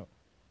your hair out.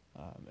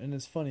 And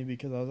it's funny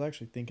because I was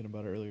actually thinking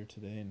about it earlier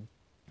today and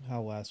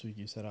how last week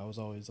you said I was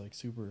always like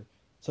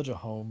such a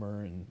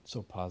homer and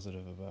so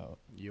positive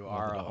You about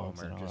are the a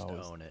dogs, homer, and just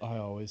own it. I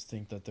always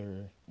think that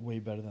they're way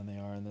better than they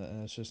are, and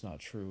that's just not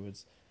true.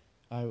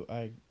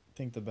 I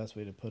think the best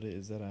way to put it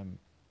is that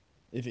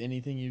if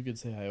anything, you could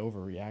say I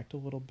overreact a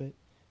little bit,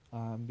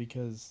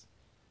 because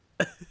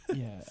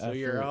yeah, So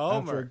you're a after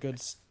a homer.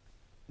 good,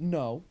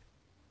 no,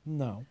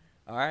 no,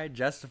 All right,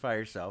 justify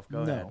yourself.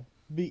 Go ahead.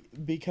 no,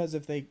 because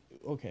if they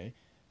okay,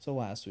 so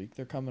last week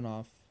they're coming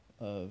off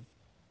of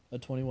a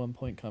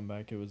 21-point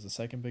comeback. It was the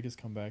second biggest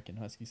comeback in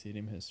Husky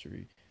Stadium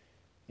history,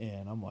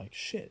 and I'm like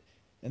shit,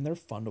 and they're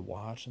fun to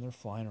watch, and they're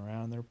flying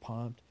around, they're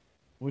pumped,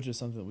 which is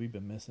something that we've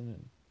been missing.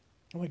 And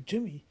I'm like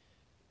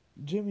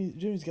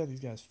Jimmy's got these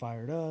guys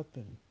fired up,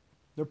 and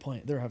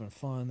they're having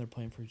fun, they're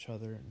playing for each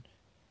other. And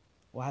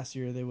last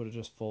year they would have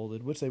just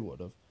folded, which they would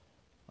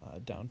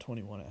have, down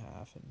 21 at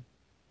half, and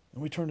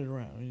we turned it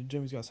around. I mean,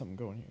 Jimmy's got something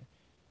going here.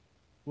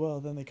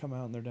 Well, then they come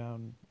out and they're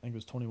down. I think it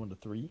was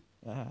 21-3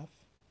 at half,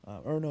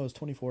 or no, it was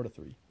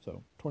 24-3.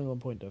 So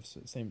 21-point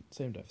deficit, same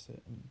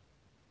deficit,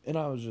 and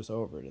I was just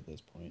over it at this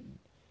point. And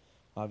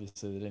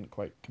obviously, they didn't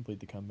quite complete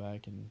the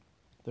comeback, and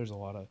there's a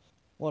lot of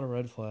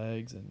red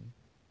flags and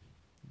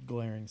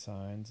glaring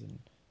signs, and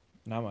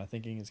now my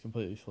thinking is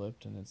completely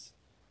flipped, and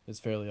it's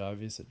fairly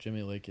obvious that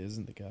Jimmy Lake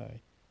isn't the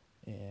guy,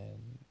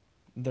 and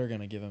they're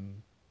gonna give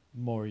him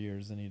more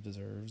years than he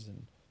deserves,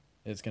 and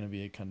it's going to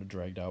be a kind of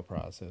dragged out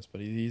process,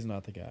 but he's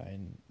not the guy,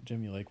 and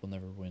Jimmy Lake will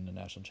never win a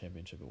national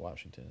championship at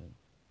Washington. And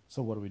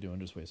so what are we doing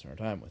just wasting our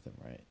time with him,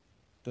 right?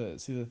 The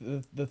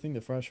thing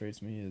that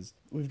frustrates me is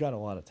we've got a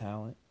lot of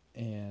talent,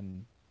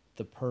 and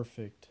the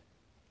perfect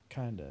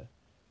kind of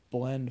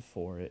blend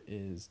for it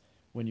is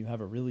when you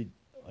have a really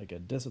like a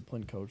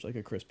disciplined coach like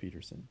a Chris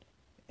Peterson,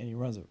 and he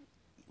runs a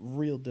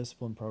real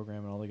disciplined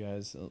program, and all the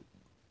guys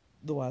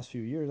the last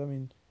few years, I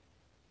mean,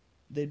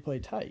 they'd play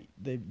tight.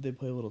 They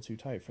play a little too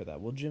tight for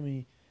that. Well,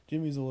 Jimmy's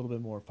a little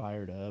bit more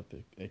fired up,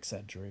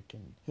 eccentric,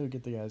 and he'll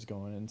get the guys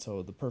going. And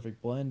so the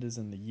perfect blend is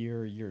in the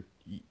year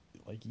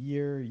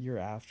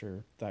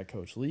after that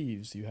coach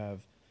leaves, you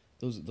have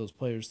those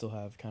players still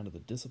have kind of the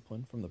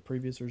discipline from the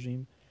previous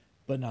regime,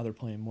 but now they're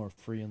playing more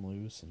free and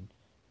loose,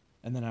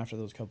 and then after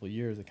those couple of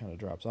years, it kind of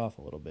drops off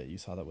a little bit. You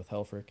saw that with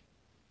Helfrich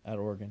at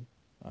Oregon.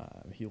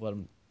 He let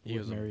him He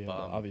with was a Mariota,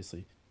 bum.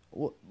 obviously.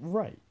 Well,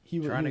 right. He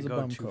Trying was to a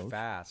go bum too coach.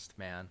 fast,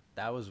 man.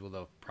 That was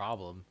the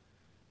problem.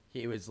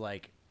 He was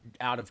like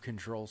out of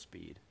control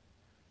speed.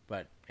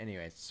 But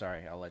anyways,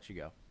 sorry, I'll let you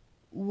go.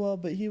 Well,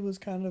 but he was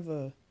kind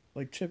of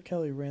like Chip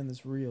Kelly ran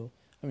this reel.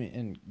 I mean,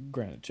 and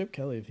granted, Chip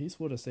Kelly, if he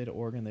would have stayed at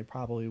Oregon, they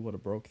probably would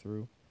have broke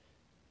through.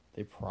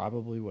 They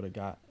probably would have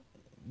got.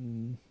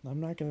 I'm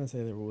not gonna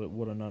say they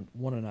would have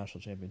won a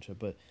national championship,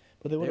 but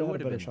they would have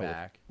had a better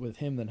shot with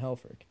him than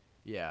Helfrich.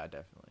 Yeah,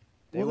 definitely.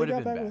 They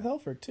got back with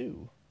Helfrich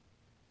too.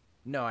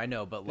 No, I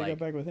know, but they got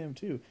back with him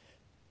too.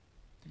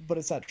 But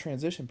it's that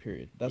transition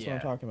period. That's what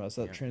I'm talking about. It's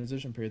that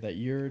transition period, that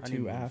year or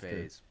two after,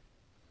 phase.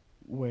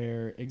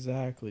 where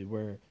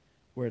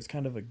it's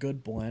kind of a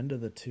good blend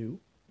of the two,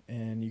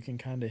 and you can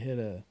kind of hit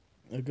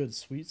a good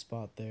sweet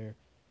spot there.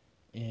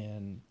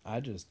 And I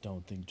just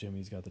don't think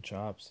Jimmy's got the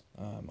chops.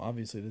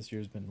 Obviously, this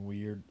year's been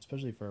weird,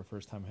 especially for a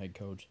first-time head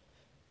coach.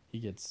 He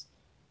gets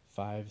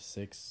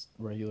 5-6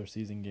 regular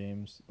season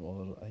games.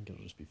 Well, I think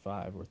it'll just be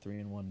 5. We're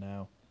 3-1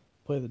 now.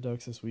 Play the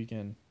Ducks this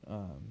weekend.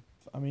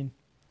 I mean,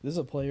 this is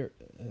a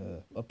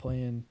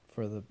play-in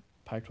for the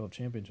Pac-12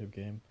 championship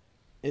game.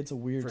 It's a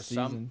weird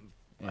season.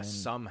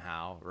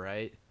 Somehow,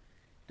 right?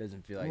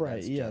 Doesn't feel like right.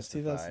 That's yeah.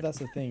 justified. See, that's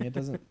the thing. It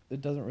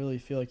doesn't really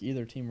feel like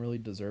either team really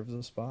deserves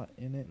a spot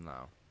in it.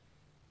 No.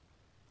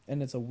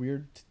 And it's a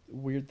weird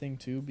thing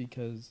too,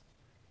 because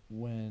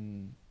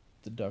when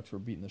the Ducks were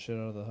beating the shit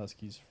out of the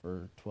Huskies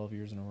for 12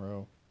 years in a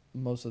row,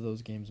 most of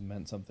those games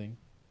meant something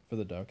for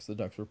the Ducks. The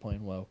Ducks were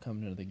playing well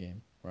coming into the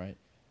game, right?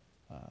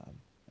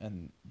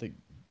 And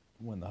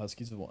when the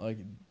Huskies have won, like,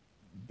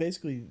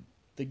 basically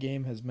the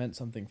game has meant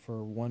something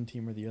for one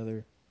team or the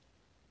other,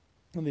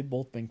 and they've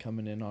both been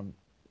coming in on,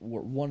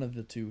 one of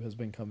the two has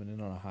been coming in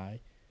on a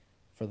high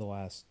for the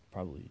last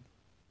probably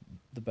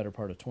the better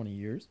part of 20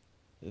 years.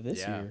 This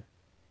year,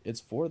 it's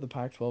for the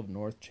Pac-12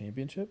 North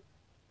Championship,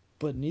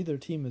 but neither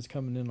team is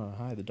coming in on a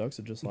high. The Ducks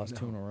have just lost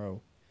 2 in a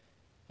row,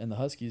 and the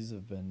Huskies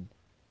have been,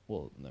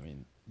 well, I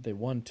mean, they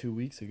won 2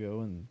 weeks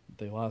ago and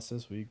they lost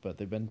this week, but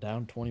they've been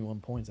down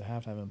 21 points at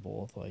halftime in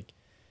both. Like,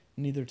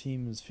 neither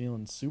team is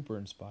feeling super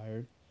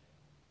inspired.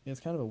 Yeah, it's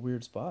kind of a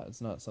weird spot.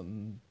 It's not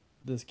something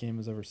this game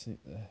has ever seen,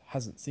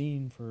 hasn't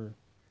seen for,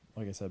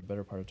 like I said,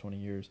 better part of 20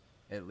 years.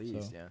 At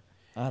least, yeah.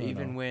 I don't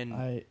Even know. when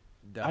I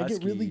Huskies...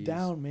 get really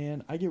down,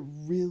 man. I get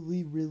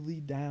really, really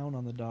down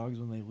on the Dogs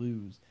when they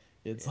lose.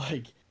 It's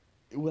like,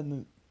 when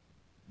the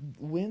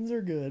wins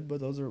are good, but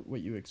those are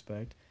what you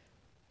expect.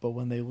 But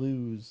when they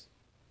lose,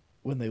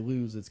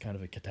 it's kind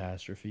of a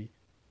catastrophe.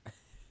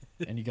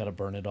 And you got to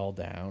burn it all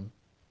down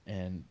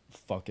and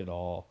fuck it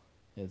all.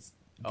 It's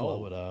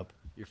blow it up.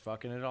 You're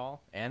fucking it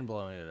all and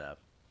blowing it up.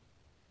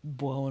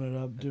 Blowing it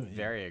up. Doing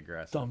very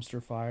aggressive.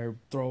 Dumpster fire.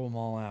 Throw them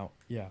all out.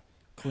 Yeah.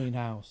 Clean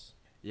house.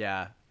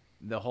 Yeah.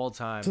 The whole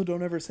time. So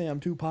don't ever say I'm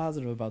too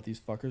positive about these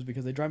fuckers,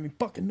 because they drive me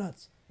fucking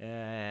nuts.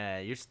 Yeah,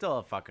 you're still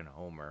a fucking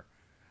homer.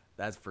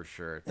 That's for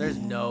sure. There's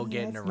no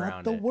getting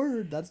around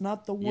it. That's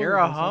not the word. You're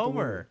a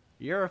homer.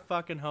 You're a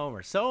fucking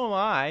homer. So am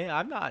I.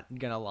 I'm not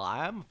gonna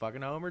lie. I'm a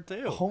fucking homer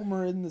too.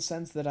 Homer in the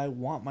sense that I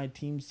want my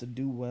teams to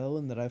do well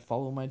and that I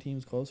follow my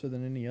teams closer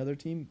than any other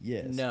team.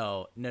 Yes.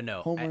 No.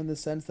 Homer in the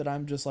sense that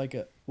I'm just like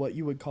what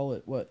you would call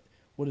it, what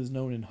is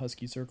known in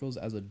Husky circles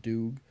as a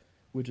doog,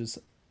 which is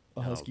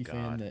a Husky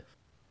fan that.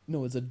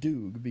 No, it's a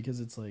doog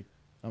because it's like,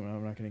 I'm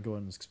not going to go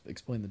and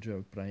explain the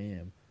joke, but I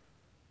am.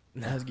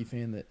 A Husky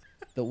fan that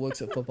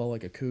looks at football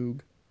like a coug.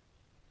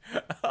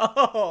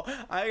 Oh,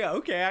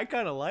 I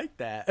kind of like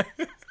that.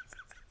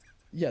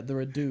 Yeah,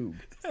 they're a doog.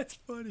 That's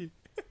funny.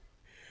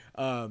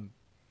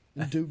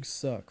 Doogs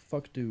suck.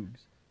 Fuck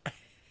doogs.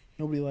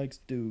 Nobody likes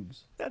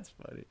doogs. That's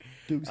funny.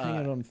 Doogs hang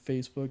out on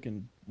Facebook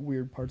and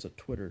weird parts of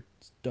Twitter.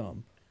 It's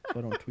dumb. So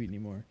I don't tweet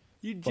anymore.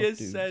 You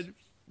just said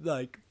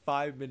like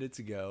 5 minutes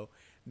ago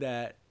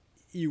that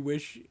you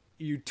wish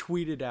you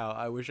tweeted out,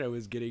 I wish I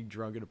was getting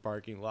drunk in a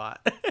parking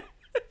lot.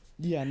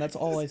 Yeah, and that's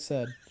all I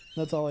said.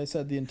 That's all I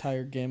said the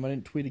entire game. I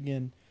didn't tweet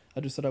again. I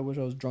just said I wish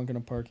I was drunk in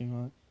a parking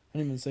lot. I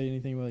didn't even say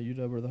anything about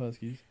UW or the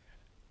Huskies.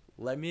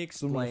 Let me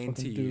explain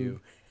to you.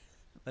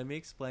 Let me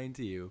explain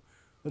to you.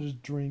 I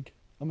just drink.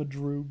 I'm a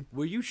droog.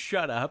 Will you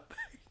shut up?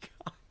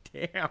 God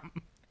damn.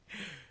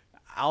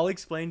 I'll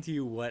explain to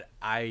you what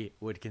I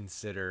would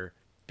consider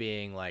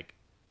being like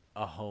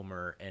a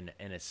homer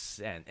in a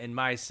sense, in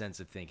my sense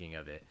of thinking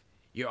of it.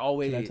 You're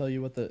always. Can I tell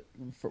you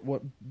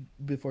what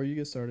before you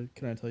get started?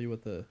 Can I tell you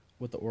what the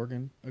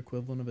Oregon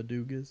equivalent of a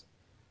doog is?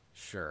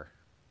 Sure.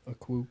 A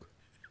quook.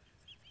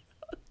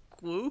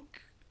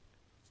 Quook.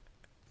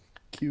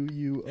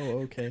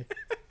 Quook.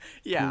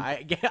 Yeah,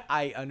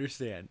 I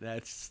understand.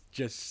 That's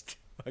just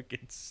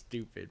fucking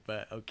stupid,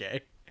 but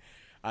okay.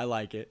 I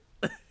like it.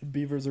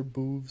 Beavers are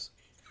boovs.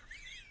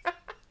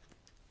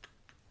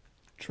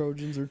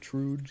 Trojans are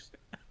troods.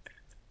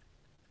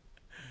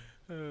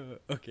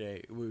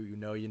 Okay, well,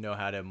 you know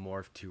how to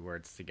morph 2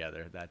 words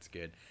together. That's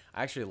good.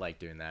 I actually like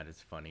doing that.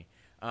 It's funny.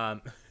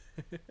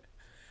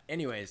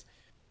 Anyways,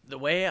 the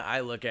way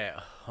I look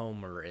at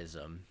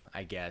homerism,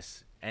 I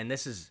guess, and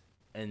this is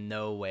in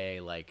no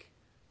way like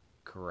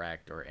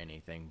correct or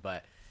anything,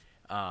 but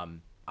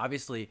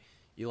obviously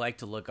you like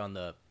to look on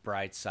the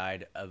bright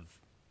side of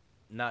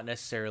not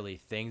necessarily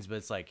things, but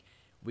it's like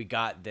we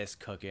got this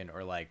cooking,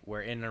 or like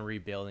we're in a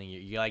rebuilding.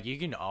 You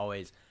can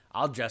always.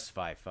 I'll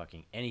justify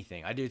fucking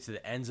anything. I do it to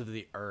the ends of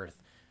the earth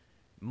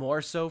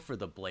more so for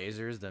the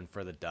Blazers than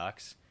for the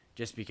Ducks,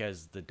 just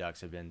because the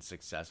Ducks have been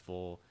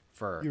successful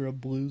for You're a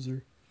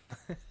blueser.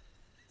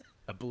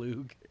 a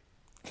blue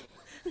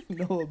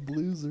No, a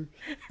blueser.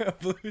 a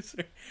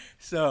blueser.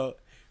 So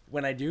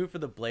when I do it for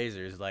the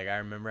Blazers, like I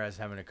remember I was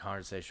having a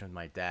conversation with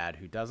my dad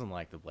who doesn't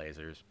like the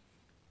Blazers.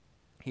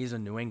 He's a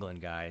New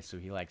England guy, so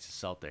he likes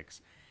the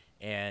Celtics,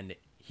 and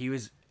he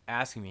was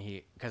asking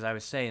me because I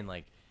was saying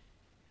like,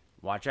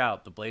 watch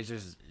out, the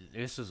Blazers.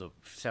 This was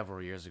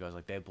several years ago. I was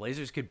like, the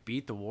Blazers could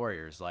beat the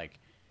Warriors. Like,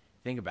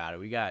 think about it.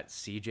 We got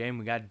CJ and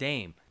we got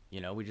Dame. You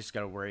know, we just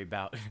got to worry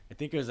about. I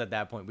think it was at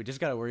that point. We just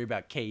got to worry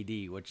about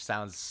KD, which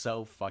sounds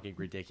so fucking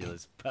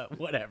ridiculous, but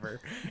whatever.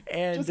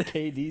 And Just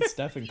KD,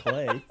 Steph, and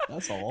Clay.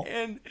 That's all.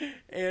 and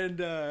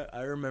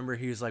I remember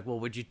he was like, "Well,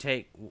 would you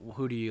take?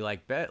 Who do you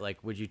like? Bet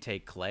like, would you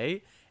take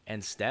Clay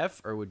and Steph,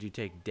 or would you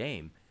take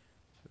Dame?"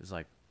 It was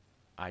like,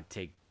 "I'd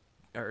take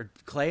or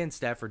Clay and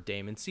Steph, or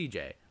Dame and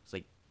CJ." It's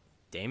like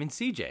Dame and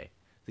CJ.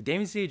 Like Dame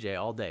and CJ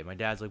all day. My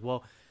dad's like,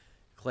 "Well,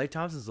 Klay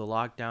Thompson's a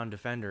lockdown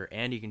defender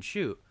and he can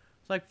shoot."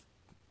 It's like,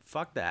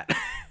 fuck that.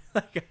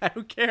 Like I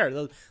don't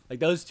care.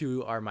 Those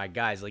two are my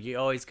guys. Like you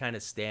always kind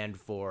of stand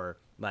for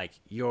like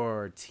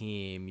your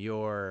team,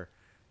 your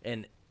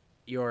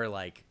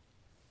like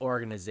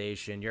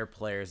organization, your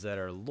players that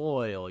are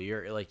loyal.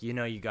 You're like you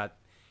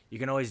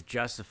can always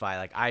justify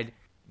like I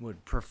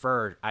would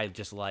prefer I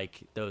just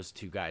like those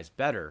two guys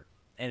better.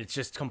 And it's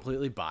just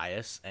completely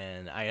biased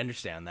and I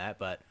understand that,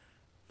 but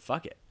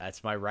fuck it.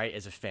 That's my right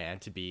as a fan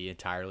to be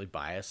entirely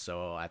biased,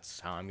 so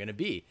that's how I'm going to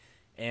be.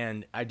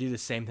 And I do the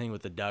same thing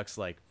with the Ducks.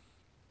 Like,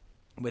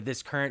 with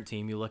this current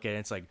team, you look at it,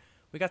 it's like,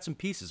 we got some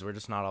pieces. We're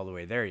just not all the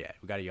way there yet.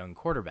 We got a young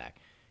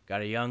quarterback,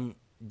 got a young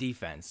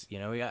defense. You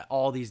know, we got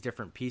all these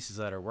different pieces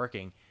that are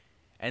working.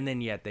 And then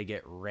yet they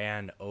get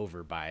ran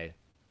over by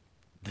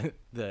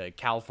the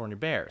California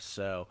Bears.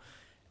 So,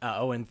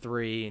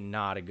 0-3,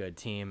 not a good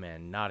team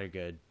and not a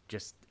good,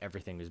 just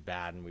everything was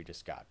bad and we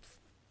just got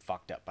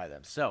fucked up by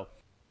them. So,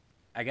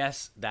 I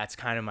guess that's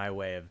kind of my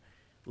way of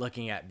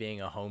looking at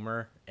being a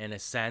homer in a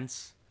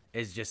sense,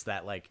 is just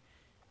that like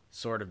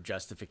sort of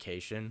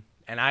justification.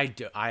 And I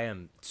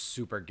am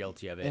super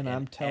guilty of it. And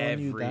I'm telling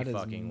you that is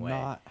fucking way.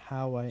 not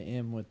how I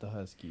am with the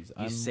Huskies.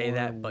 You say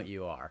that, but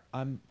you are.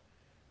 I'm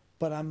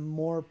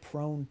more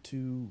prone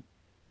to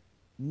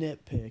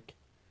nitpick.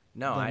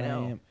 No, I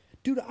know. am.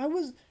 Dude, I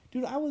was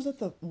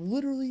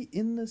literally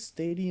in the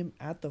stadium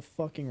at the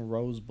fucking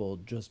Rose Bowl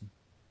just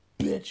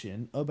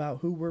bitching about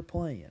who we're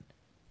playing,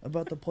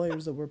 about the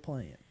players that we're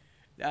playing.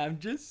 I'm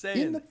just saying.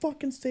 In the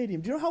fucking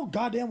stadium. Do you know how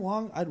goddamn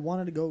long I'd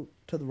wanted to go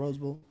to the Rose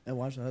Bowl and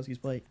watch the Huskies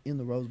play in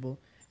the Rose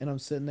Bowl? And I'm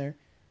sitting there,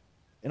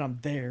 and I'm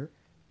there,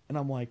 and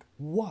I'm like,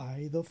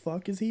 why the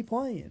fuck is he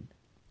playing?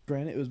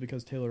 Granted, it was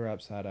because Taylor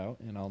Rapp sat out,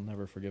 and I'll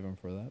never forgive him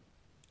for that.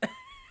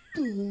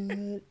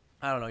 But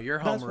I don't know. Your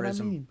that's what I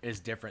homerism mean. is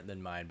different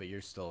than mine, but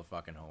you're still a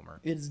fucking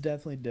homer. It's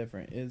definitely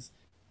different.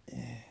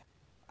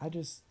 I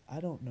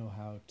don't know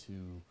how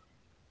to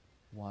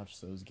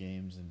watch those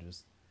games and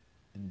just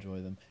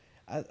enjoy them.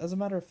 As a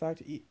matter of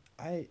fact,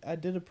 I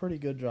did a pretty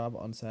good job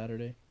on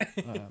Saturday.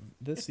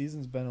 This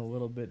season's been a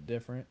little bit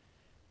different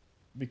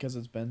because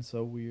it's been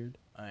so weird.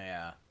 Oh,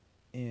 yeah.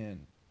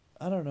 And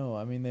I don't know.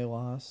 I mean, they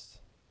lost,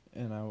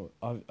 and I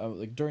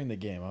like during the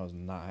game, I was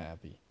not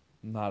happy.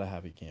 Not a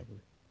happy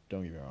camper.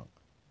 Don't get me wrong.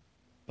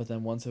 But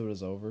then once it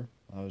was over,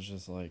 I was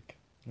just like,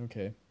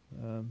 okay,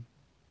 well,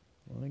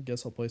 I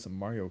guess I'll play some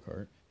Mario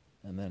Kart.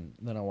 And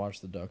then I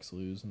watched the Ducks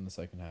lose in the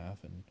second half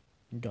and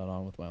got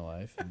on with my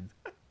life, and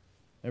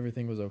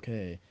everything was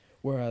okay.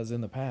 Whereas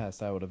in the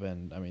past, I would have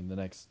been, I mean, the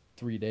next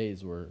 3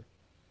 days were,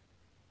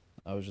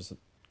 I was just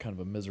kind of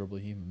a miserable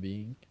human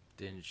being.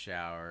 Didn't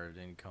shower,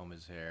 didn't comb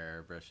his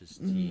hair, brush his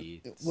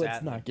teeth.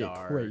 Let's not get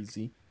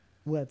crazy.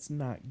 Let's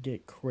not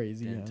get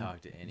crazy. Didn't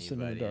talk to anybody. Sit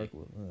in the dark.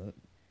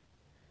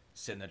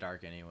 Sit in the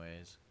dark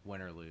anyways,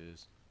 win or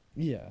lose.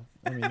 Yeah,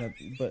 I mean,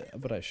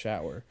 but I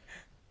shower.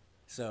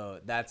 So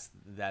that's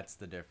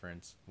the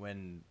difference.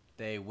 When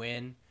they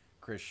win,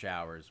 Chris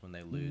showers. When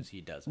they lose,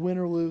 he doesn't. Win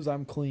or lose,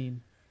 I'm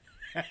clean.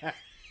 I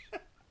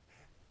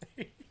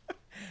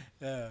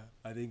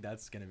think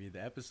that's gonna be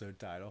the episode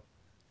title.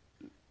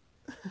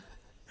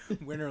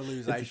 Win or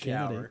lose, I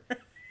shower.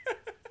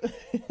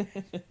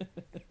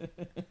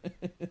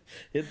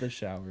 Hit the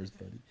showers,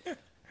 buddy.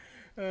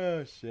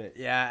 Oh shit.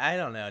 Yeah, I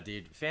don't know,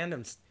 dude.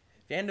 Fandom's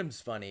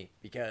funny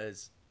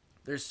because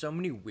there's so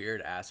many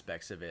weird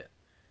aspects of it,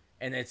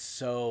 and it's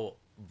so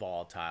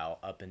volatile,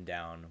 up and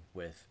down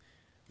with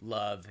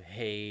love,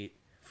 hate,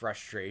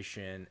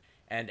 frustration,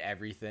 and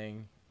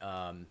everything.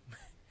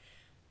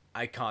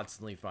 I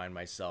constantly find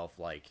myself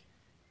like,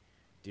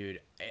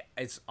 dude,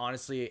 it's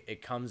honestly,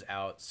 it comes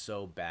out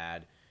so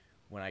bad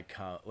when it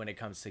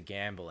comes to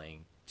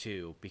gambling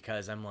too,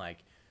 because I'm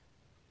like,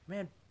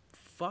 man,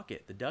 fuck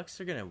it, the Ducks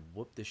are gonna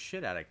whoop the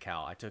shit out of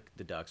Cal. I took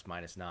the Ducks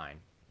 -9,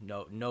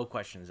 no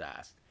questions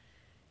asked,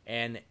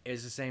 and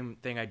it's the same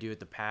thing I do with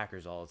the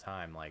Packers all the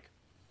time, like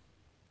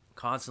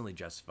constantly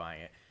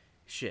justifying it.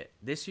 Shit,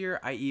 this year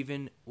I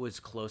even was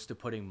close to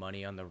putting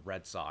money on the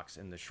Red Sox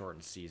in the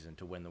shortened season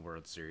to win the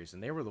World Series,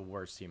 and they were the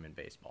worst team in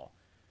baseball.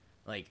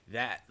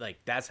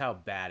 That's how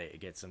bad it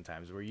gets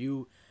sometimes.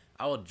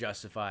 I will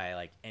justify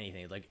like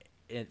anything.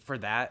 For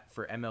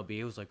MLB,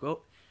 it was like,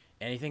 well,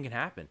 anything can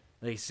happen.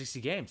 Like 60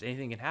 games,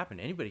 anything can happen.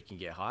 Anybody can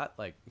get hot.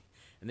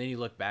 And then you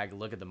look back,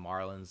 look at the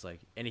Marlins,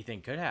 like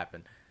anything could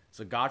happen.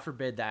 So God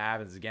forbid that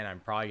happens again. I'm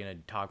probably gonna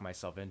talk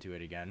myself into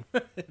it again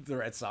if the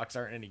Red Sox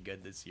aren't any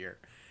good this year,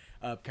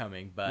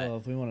 upcoming. But Well,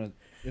 if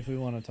we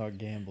want to talk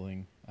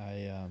gambling,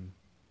 I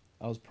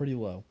was pretty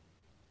low,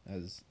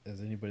 as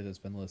anybody that's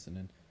been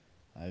listening.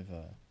 I've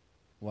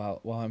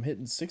while I'm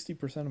hitting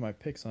 60% of my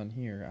picks on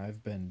here,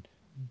 I've been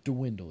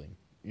dwindling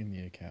in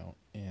the account,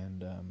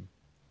 and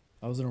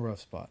I was in a rough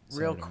spot.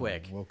 real Saturday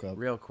quick, morning, woke up.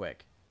 real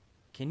quick,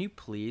 can you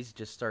please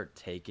just start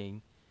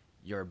taking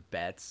your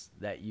bets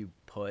that you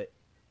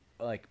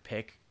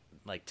pick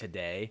like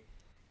today,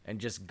 and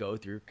just go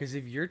through? Because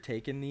if you're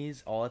taking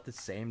these all at the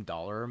same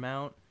dollar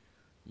amount,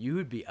 you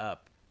would be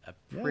up a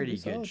Yeah, pretty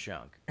it'd be good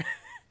solid. chunk.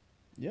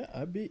 Yeah,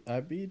 I'd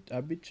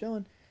be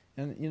chilling,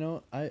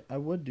 and I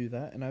would do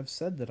that, and I've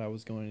said that I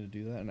was going to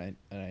do that, and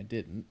I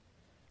didn't,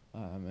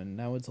 and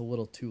now it's a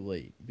little too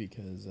late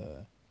because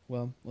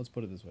well, let's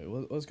put it this way.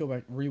 Let's go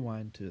back,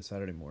 rewind to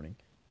Saturday morning,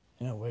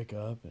 and I wake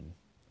up, and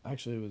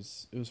actually it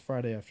was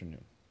Friday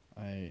afternoon.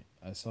 I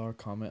saw a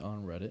comment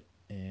on Reddit,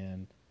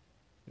 and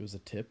it was a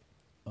tip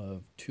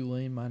of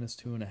Tulane minus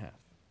 2.5,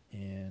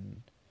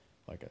 and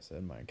like I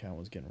said, my account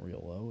was getting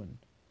real low, and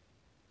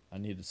I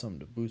needed something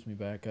to boost me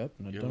back up,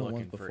 and I've You're done it once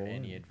looking before. for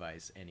any and-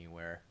 advice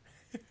anywhere.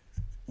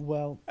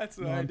 Well, That's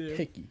no, what I I'm do.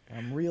 picky.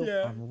 I'm real.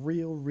 Yeah. I'm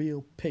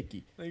real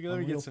picky. Like, I'm let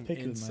me real get some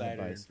picky with my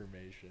insider advice.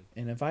 information.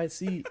 And if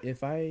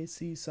I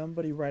see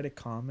somebody write a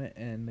comment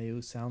and they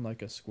sound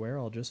like a square,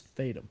 I'll just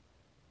fade them.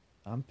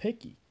 I'm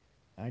picky.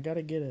 I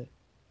gotta get a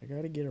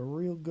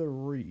real good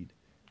read,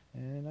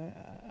 and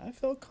I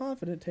felt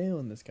confident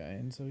tailing this guy.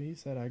 And so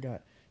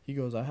he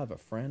goes, I have a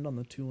friend on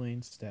the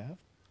Tulane staff.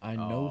 I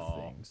know Oh.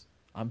 things.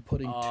 I'm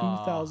putting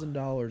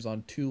 $2,000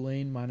 on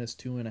Tulane minus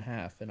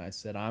 2.5, and I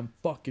said, I'm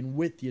fucking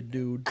with you,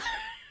 dude.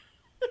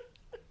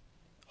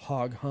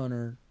 Hog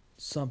Hunter,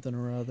 something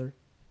or other,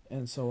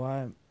 and so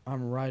I'm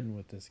riding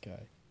with this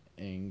guy.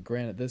 And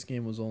granted, this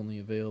game was only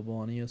available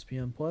on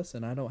ESPN Plus,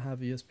 and I don't have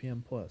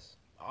ESPN Plus.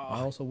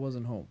 I also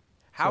wasn't home.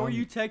 How So are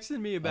you I'm-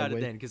 texting me about it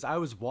wait- then? Because I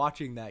was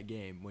watching that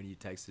game when you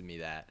texted me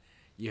that.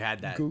 You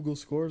had that. Google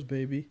scores,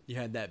 baby. You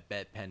had that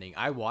bet pending.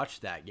 I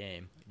watched that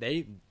game.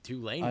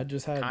 Tulane I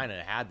just had- kind of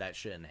had that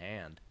shit in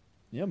hand.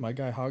 Yeah, my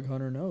guy Hog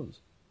Hunter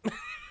knows.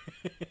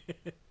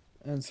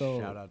 And so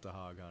Shout out to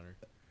Hog Hunter.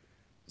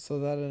 so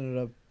that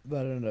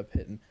ended up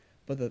hitting.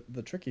 But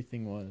the tricky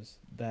thing was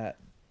that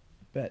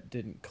bet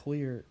didn't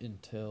clear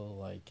until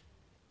like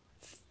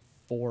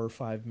 4 or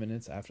 5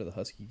 minutes after the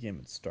Husky game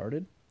had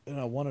started, and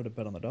I wanted to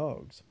bet on the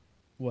Dogs.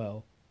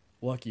 Well,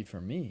 lucky for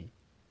me,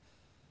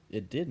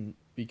 it didn't,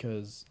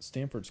 because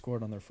Stanford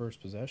scored on their first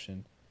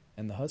possession,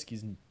 and the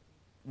Huskies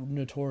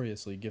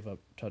notoriously give up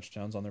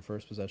touchdowns on their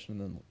first possession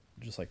and then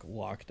just like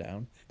lock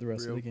down the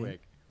rest of the game.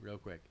 Real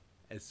quick.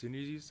 As soon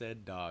as you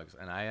said Dogs,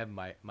 and I have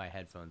my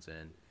headphones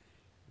in,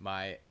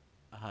 my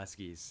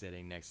Husky's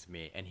sitting next to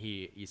me, and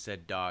he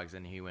said Dogs,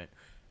 and he went.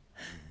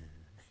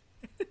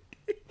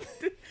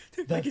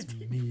 took like a That's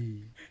deep-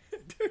 me.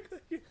 took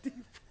like a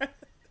deep breath.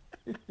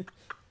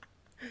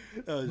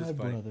 That was just My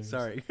funny. brothers.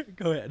 Sorry,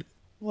 go ahead.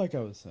 Like I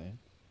was saying,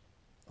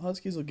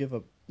 Huskies will give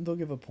up. They'll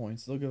give up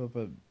points. They'll give up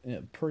a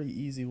pretty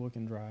easy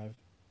looking drive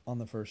on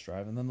the first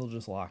drive, and then they'll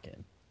just lock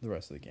in the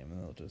rest of the game,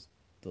 and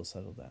they'll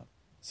settle down.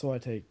 So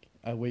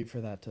I wait for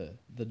that the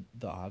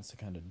odds to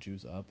kind of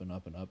juice up and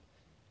up and up,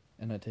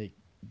 and I take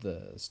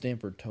the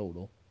Stanford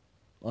total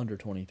under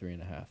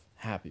 23.5.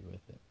 Happy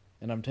with it,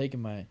 and I'm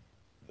taking my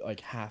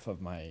half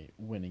of my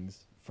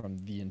winnings from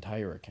the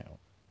entire account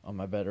on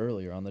my bet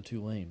earlier on the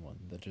Tulane one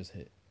that just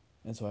hit,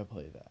 and so I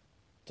play that.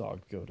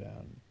 Dogs go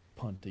down,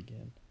 punt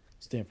again.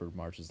 Stanford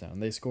marches down.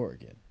 They score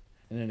again.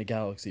 And then a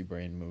galaxy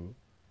brain move.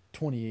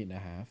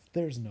 28.5.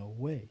 There's no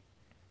way.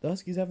 The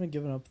Huskies haven't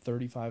given up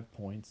 35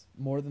 points,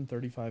 more than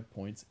 35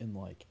 points in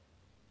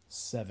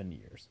 7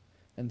 years.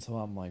 And so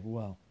I'm like,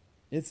 well,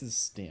 this is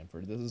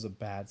Stanford. This is a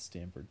bad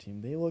Stanford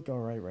team. They look all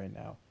right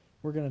now.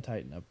 We're going to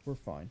tighten up. We're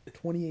fine.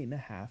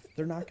 28.5.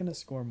 They're not going to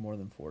score more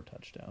than 4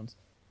 touchdowns.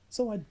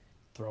 So I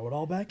throw it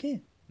all back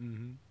in.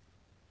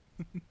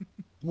 Mm-hmm.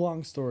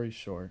 Long story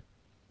short,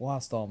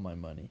 lost all my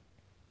money.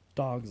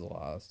 Dogs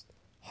lost.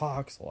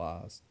 Hawks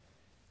lost.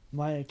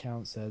 My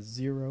account says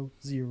 0,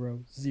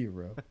 0,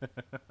 0.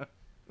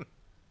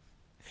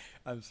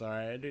 I'm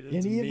sorry. I didn't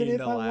And even mean if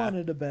to I laugh.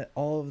 wanted to bet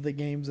all of the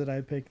games that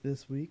I picked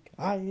this week,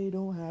 I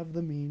don't have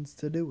the means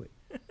to do it.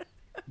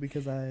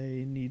 Because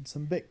I need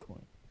some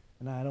Bitcoin.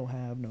 And I don't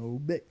have no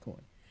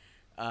Bitcoin.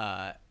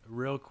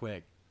 Real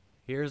quick,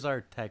 here's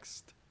our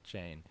text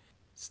chain.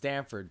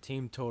 Stanford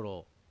team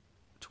total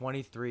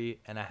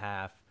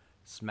 23.5.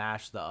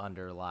 Smash the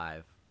under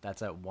live.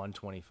 That's at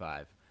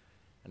 125.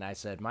 And I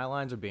said my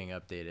lines are being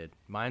updated.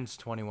 Mine's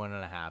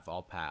 21.5.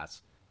 I'll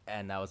pass.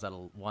 and that was at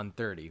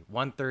 130,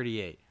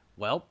 138.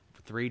 Well,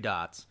 3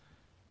 dots.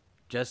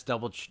 Just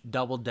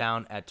doubled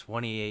down at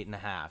 28 and a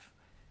half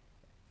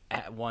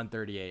at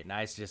 138, and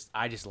I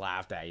just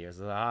laughed at you. I was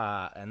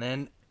like, and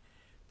then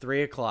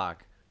 3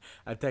 o'clock,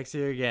 I text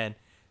you again.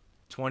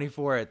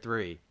 24 at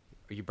 3.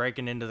 Are you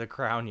breaking into the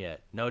crown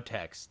yet? No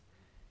text.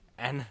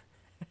 And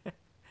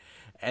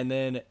and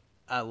then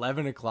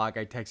 11 o'clock,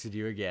 I texted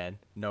you again.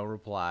 No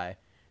reply.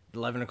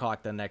 11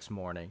 o'clock the next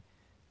morning.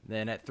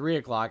 Then at 3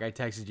 o'clock, I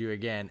texted you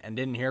again and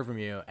didn't hear from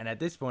you. And at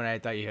this point, I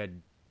thought you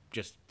had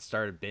just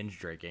started binge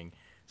drinking.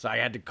 So I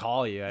had to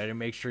call you. I had to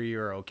make sure you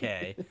were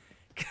okay.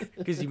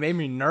 Because you made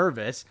me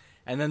nervous.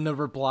 And then the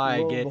reply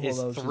I get is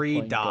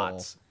 3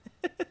 dots.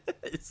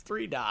 It's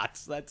 3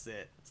 dots. That's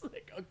it. It's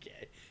like,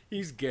 okay,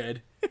 he's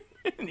good.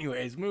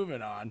 Anyways,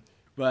 moving on.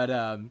 But,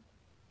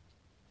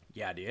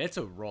 yeah, dude, it's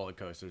a roller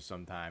coaster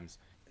sometimes.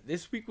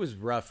 This week was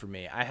rough for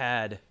me. I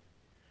had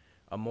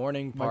a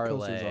morning My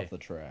parlay. coaster's off the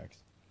tracks.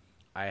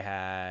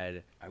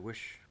 I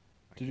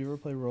Did you ever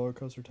play Roller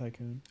Coaster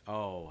Tycoon?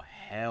 Oh,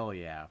 hell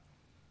yeah.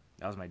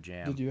 That was my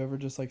jam. Did you ever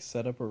just like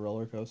set up a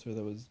roller coaster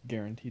that was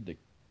guaranteed to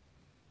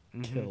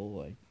kill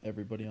like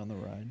everybody on the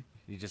ride?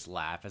 You just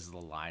laugh as the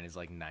line is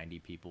like 90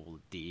 people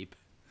deep.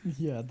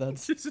 Yeah,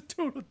 that's It's just a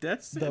total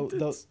death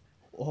sentence.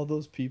 all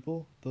those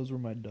people. Those were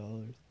my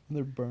dollars, and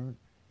they're burnt.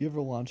 You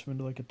ever launch them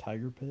into like a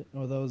tiger pit?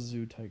 Oh, that was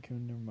Zoo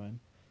Tycoon. Never mind.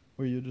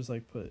 Where you just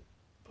like put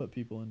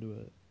people into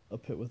a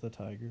pit with a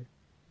tiger.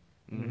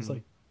 And It was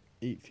like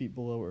 8 feet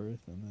below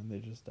Earth, and then they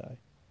just die.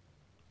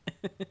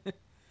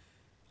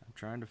 I'm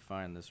trying to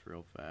find this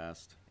real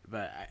fast.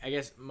 But I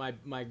guess my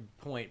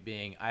point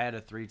being, I had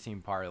a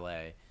 3-team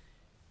parlay,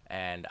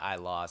 and I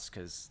lost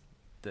because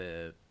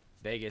the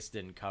Vegas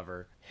didn't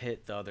cover,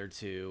 hit the other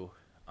 2,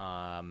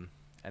 and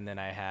then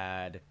I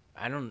had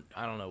I don't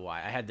know why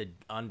I had the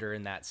under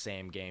in that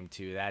same game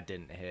too. That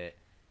didn't hit,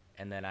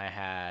 and then I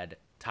had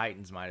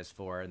Titans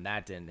 -4, and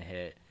that didn't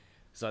hit.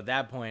 So at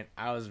that point,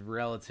 I was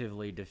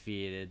relatively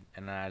defeated,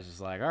 and I was just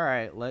like, all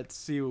right, let's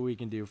see what we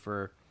can do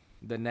for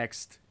the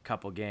next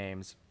couple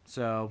games.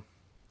 So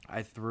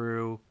I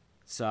threw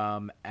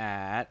some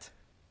at...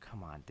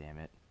 Come on, damn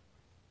it.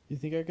 You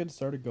think I could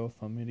start a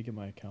GoFundMe to get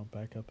my account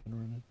back up and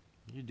running?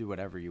 You do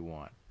whatever you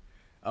want.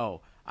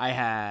 Oh, I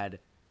had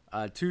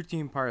a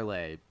 2-team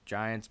parlay.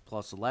 Giants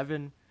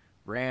 +11,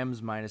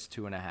 Rams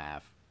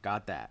 -2.5.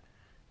 Got that.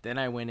 Then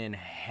I went in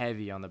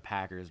heavy on the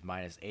Packers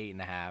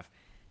 -8.5.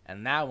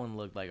 And that one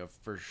looked like a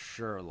for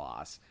sure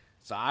loss.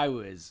 So I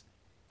was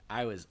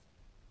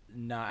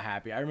not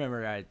happy. I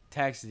remember I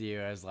texted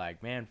you. I was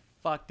like, man,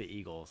 fuck the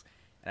Eagles.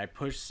 And I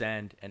pushed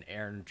send, and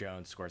Aaron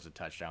Jones scores a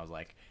touchdown. I was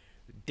like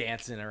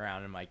dancing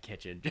around in my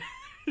kitchen.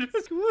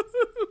 Just,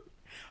 woo-hoo.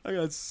 I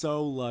got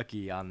so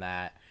lucky on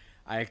that.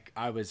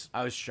 I was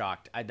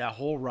shocked. That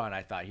whole run,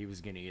 I thought he was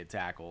going to get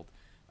tackled.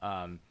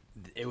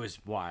 It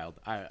was wild.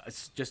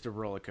 It's just a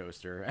roller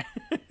coaster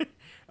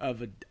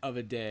of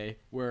a day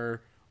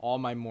where all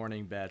my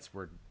morning bets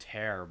were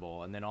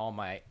terrible, and then all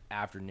my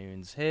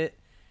afternoons hit,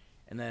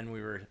 and then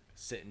we were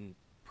sitting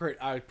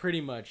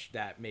pretty much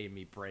that made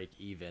me break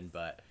even.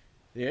 But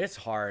yeah, it's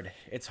hard.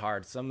 It's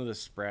hard. Some of the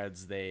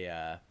spreads,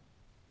 the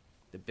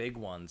big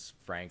ones,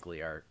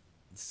 frankly, are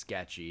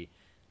sketchy.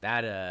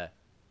 That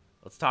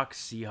let's talk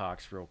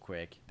Seahawks real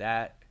quick.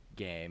 That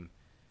game,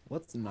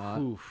 What's not?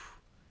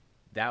 oof,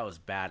 that was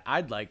bad.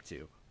 I'd like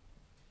to.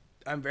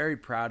 I'm very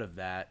proud of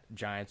that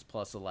Giants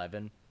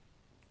 +11.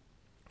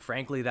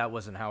 Frankly, that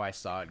wasn't how I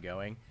saw it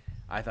going.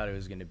 I thought it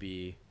was going to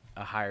be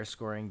a higher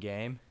scoring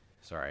game.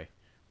 Sorry,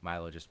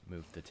 Milo just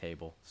moved the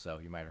table, so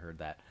you might have heard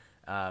that.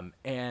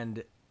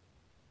 And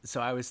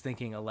so I was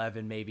thinking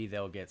 11, maybe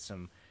they'll get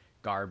some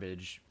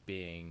garbage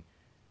being,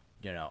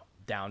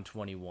 down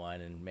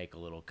 21 and make a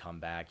little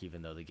comeback,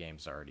 even though the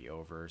game's already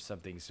over.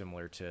 Something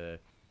similar to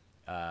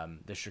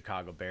the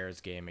Chicago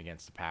Bears game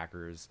against the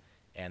Packers,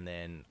 and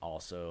then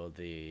also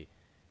the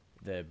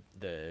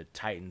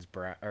Titans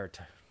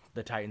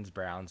the Titans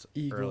Browns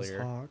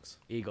earlier.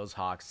 Eagles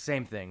Hawks,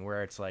 same thing,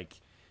 where it's like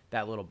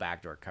that little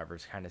backdoor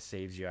covers kind of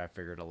saves you. I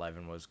figured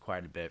 11 was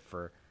quite a bit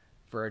for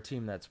a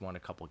team that's won a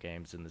couple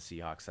games in the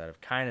Seahawks that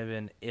have kind of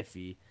been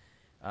iffy.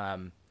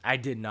 I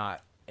did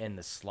not in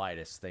the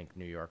slightest think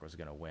New York was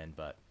going to win,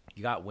 but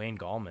you got Wayne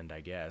Gallman, I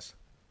guess.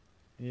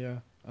 Yeah,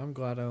 I'm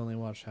glad I only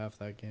watched half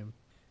that game.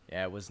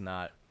 Yeah, it was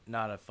not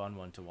a fun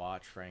one to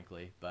watch,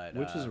 frankly, but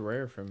which is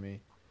rare for me.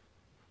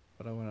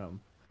 But I went out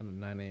at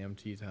 9 a.m.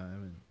 tea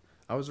time, and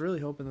I was really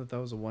hoping that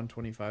was a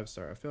 125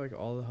 start. I feel like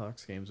all the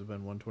Hawks games have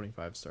been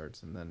 125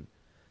 starts, and then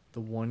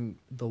the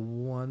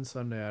one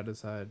Sunday I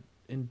decided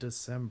in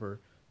December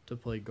to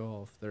play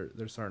golf,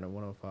 they're starting at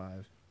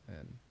 105,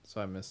 and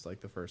so I missed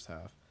like the first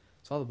half.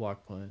 Saw the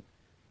block punt.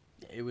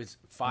 It was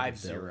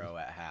 5-0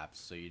 at half,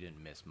 so you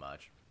didn't miss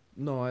much.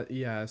 No,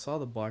 I saw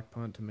the block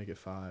punt to make it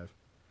 5.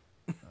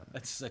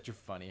 That's such a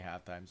funny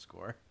halftime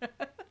score.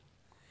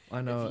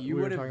 I know. We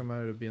were talking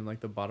about it being like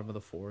the bottom of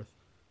the 4th.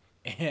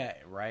 Yeah,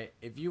 right.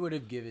 If you would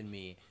have given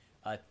me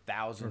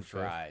 1,000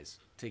 tries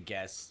to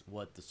guess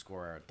what the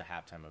score at the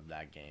halftime of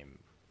that game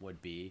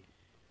would be,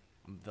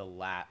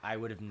 I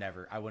would have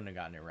never. I wouldn't have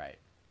gotten it right.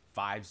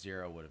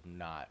 5-0 would have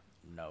not.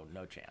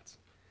 No chance.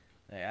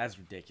 Hey, that's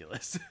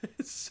ridiculous.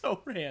 It's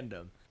so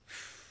random.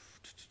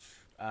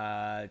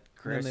 And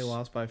Chris. then they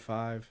lost by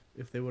 5.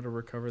 If they would have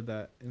recovered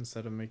that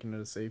instead of making it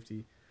a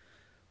safety,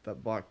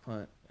 that block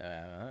punt.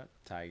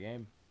 Tie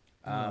game.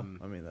 I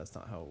mean, that's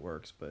not how it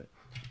works, but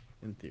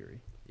in theory.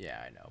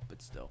 Yeah, I know,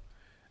 but still.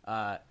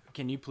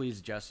 Can you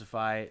please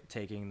justify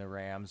taking the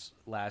Rams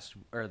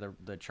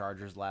the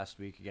Chargers last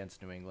week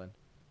against New England?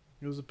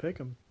 It was a pick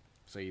 'em.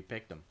 So you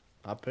picked them.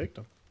 I picked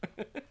them.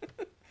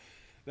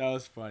 That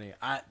was funny.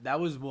 That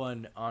was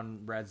one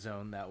on Red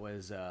Zone that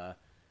was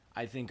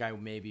I think I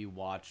maybe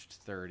watched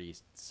 30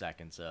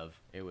 seconds of.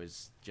 It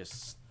was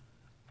just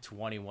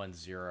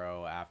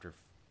 21-0 after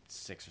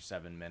 6 or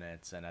 7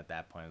 minutes, and at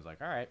that point I was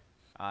like, all right,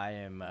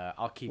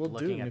 I'll keep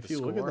looking at the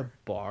score. If you look at the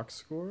box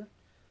score,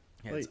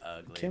 yeah, it's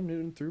ugly. Cam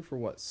Newton threw for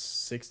what,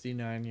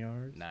 69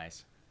 yards?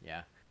 Nice.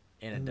 Yeah.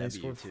 In a and W, they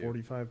scored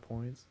 45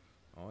 points.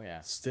 Oh, yeah.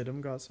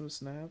 Stidham got some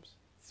snaps.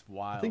 It's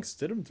wild. I think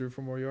Stidham threw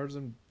for more yards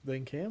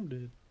than Cam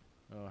did.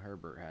 Oh,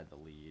 Herbert had the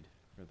lead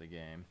for the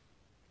game.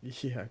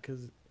 Yeah,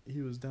 because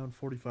he was down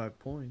 45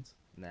 points.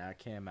 Nah,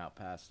 Cam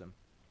outpassed him.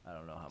 I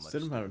don't know how much.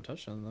 Stidham had a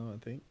touchdown, though, I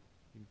think.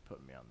 You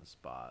put me on the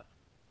spot.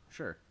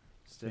 Sure.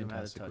 Stidham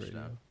Fantastic had a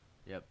touchdown. radio.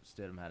 Yep,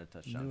 Stidham had a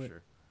touchdown, Knew it.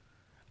 sure.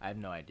 I have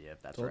no idea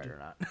if that's Told right you. or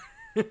not.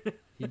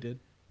 He did.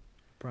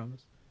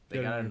 Promise. They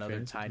Good got on your another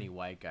fantasy tiny team.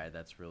 white guy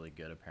that's really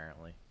good,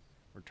 apparently.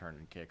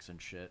 Returning kicks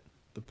and shit.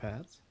 The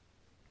Pats?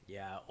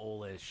 Yeah,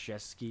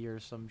 Oleszewski or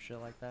some shit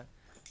like that.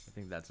 I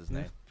think that's his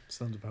Yeah. name.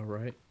 Sounds about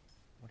right.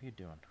 What are you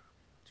doing?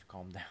 Just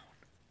calm down.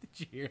 Did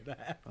you hear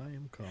that? I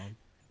am calm.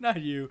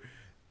 Not you.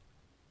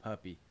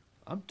 Puppy.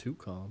 I'm too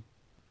calm.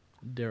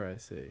 Dare I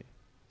say,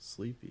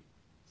 sleepy.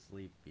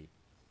 Sleepy.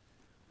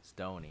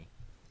 Stony.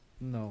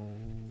 No.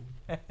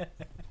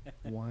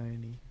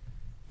 Whiny.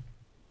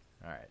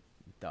 Alright.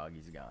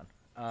 Doggy's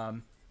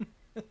gone.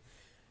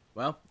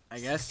 Well, I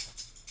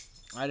guess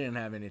I didn't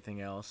have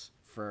anything else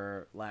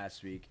for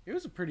last week. It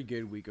was a pretty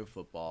good week of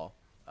football.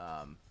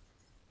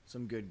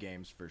 Some good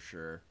games for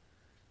sure.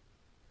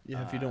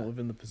 Yeah, if you don't live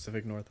in the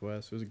Pacific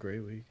Northwest, it was a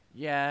great week.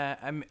 Yeah,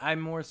 I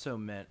more so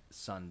meant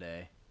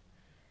Sunday.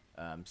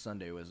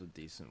 Sunday was a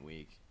decent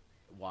week.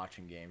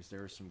 Watching games, there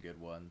were some good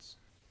ones.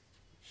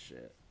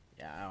 Shit.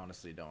 Yeah, I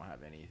honestly don't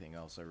have anything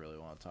else I really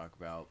want to talk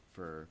about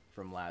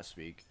from last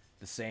week.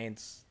 The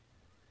Saints,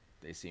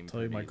 they seem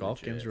Tell you, my pretty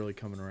golf legit. game's really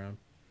coming around.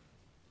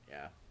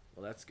 Yeah,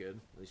 well, that's good.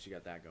 At least you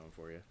got that going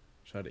for you.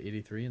 Shot at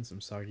 83 in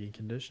some soggy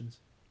conditions.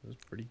 It was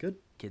pretty good.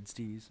 Kids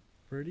tees.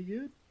 Pretty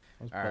good.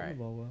 I was All putting right.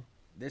 the ball well.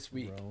 This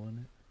week, Rolling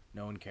it.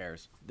 no one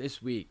cares.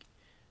 This week,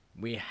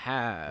 we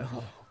have.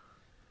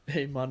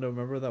 Hey, Mondo,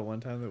 remember that one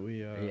time that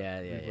we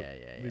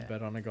Yeah.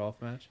 bet on a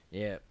golf match?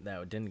 Yeah,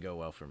 that didn't go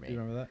well for Do me. you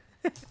remember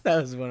that?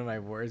 That was one of my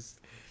worst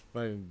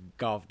fucking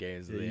golf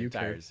games of Yeah, the you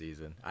entire cared.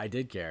 season. I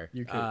did care.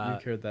 You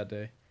cared that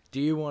day. Do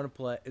you want to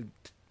play? Do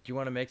you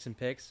want to make some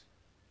picks,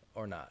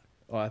 or not?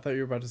 Oh, I thought you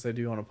were about to say,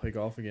 do you want to play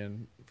golf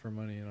again for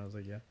money? And I was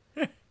like, yeah.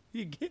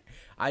 You get.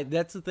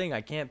 That's the thing.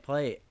 I can't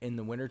play in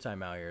the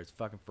wintertime out here. It's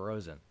fucking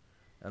frozen,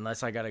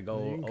 unless I gotta You go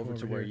can come over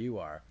to over where here. you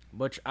are,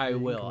 which I you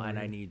can will, come and over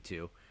I here. need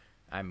to.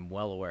 I'm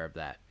well aware of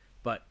that.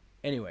 But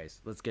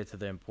anyways, let's get to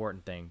the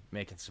important thing.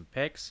 Making some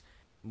picks.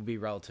 We'll be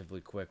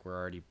relatively quick. We're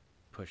already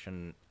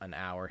pushing an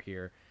hour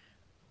here.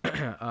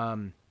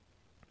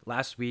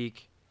 Last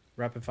week,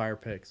 Rapid fire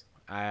picks.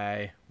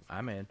 I'm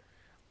in.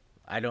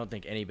 I don't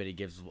think anybody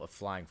gives a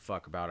flying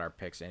fuck about our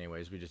picks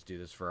anyways. We just do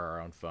this for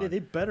our own fun. Yeah, they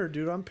better,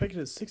 dude. I'm picking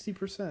at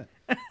 60%.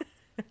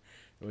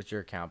 What's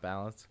your account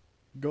balance?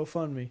 Go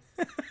fund me.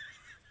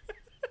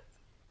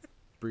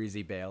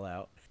 Breezy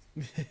bailout.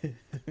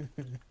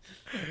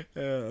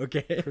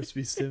 Okay.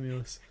 Crispy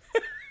stimulus.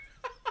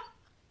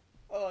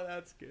 Oh,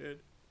 that's good.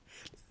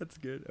 That's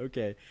good.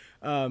 Okay.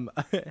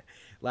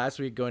 Last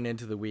week going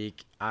into the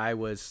week, I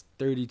was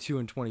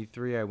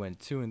 32-23. I went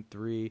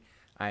 2-3.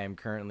 I am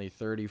currently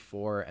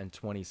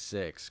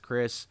 34-26.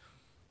 Chris,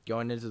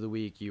 going into the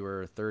week, you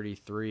were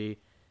 33-22.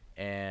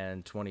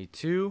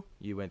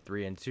 You went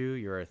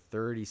 3-2. You're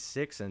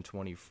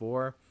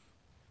 36-24.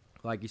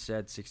 Like you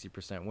said,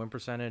 60% win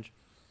percentage.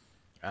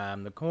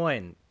 The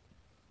coin,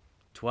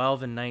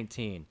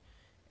 12-19.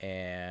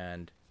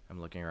 And I'm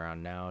looking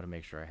around now to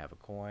make sure I have a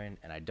coin,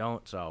 and I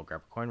don't, so I'll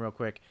grab a coin real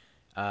quick.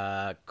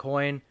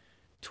 Coin,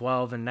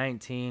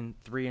 12-19,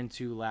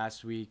 3-2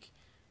 last week,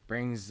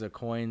 brings the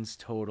coins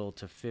total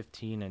to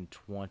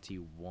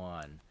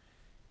 15-21.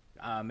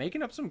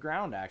 Making up some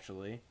ground,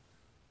 actually.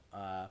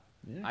 Yeah,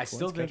 I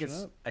still Coin's think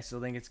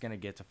catching it's gonna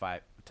get to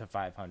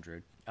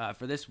 500.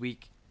 For this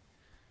week,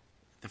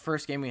 the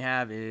first game we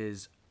have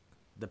is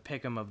the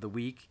pick'em of the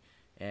week.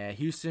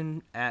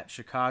 Houston at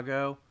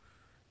Chicago,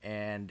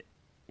 and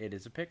it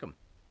is a pick'em.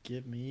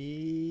 Give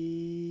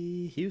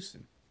me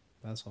Houston.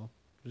 That's all.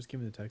 Just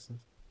give me the Texans.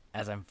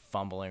 As I'm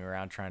fumbling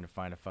around trying to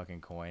find a fucking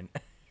coin.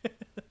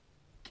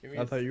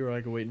 I thought you were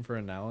like waiting for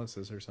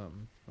analysis or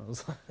something. I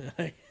was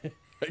like,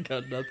 I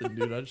got nothing,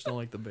 dude. I just don't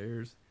like the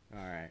Bears. All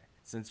right.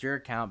 Since your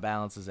account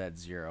balance is at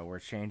 0, we're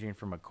changing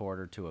from a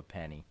quarter to a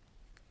penny.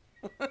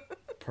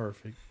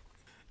 Perfect.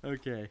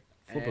 Okay.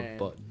 Flip a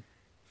button.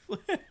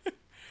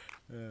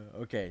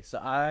 Okay,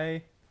 so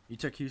you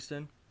took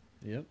Houston?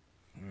 Yep.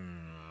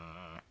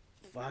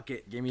 Fuck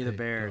it. Give me the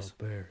Bears.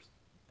 Bears.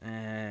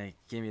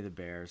 Give me the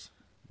Bears.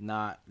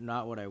 Not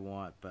what I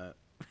want, but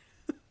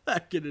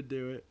I'm going to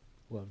do it.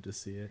 Love to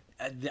see it.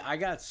 I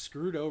got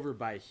screwed over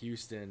by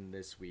Houston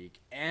this week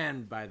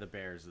and by the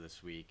Bears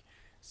this week.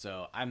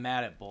 So I'm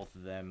mad at both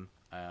of them.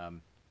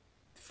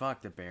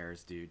 Fuck the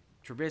Bears, dude.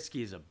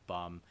 Trubisky is a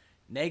bum.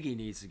 Nagy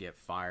needs to get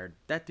fired.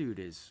 That dude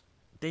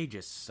they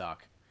just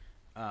suck.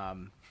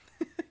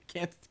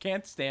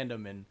 Can't stand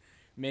them in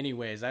many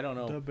ways. I don't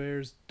know. The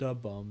Bears, the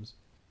bums.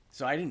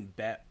 So I didn't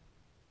bet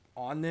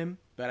on them,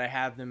 but I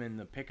have them in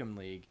the Pick'em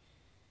League,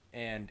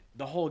 and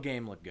the whole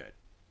game looked good.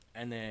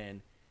 And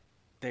then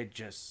they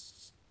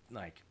just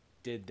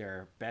did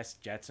their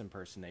best Jets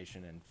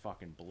impersonation and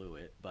fucking blew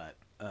it. But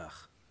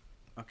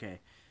okay,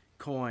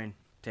 coin,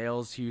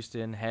 tails,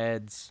 Houston,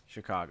 heads,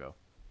 Chicago.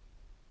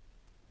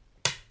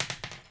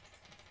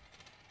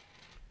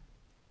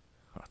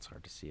 Oh, it's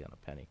hard to see on a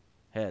penny.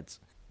 Heads.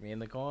 Me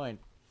and the coin.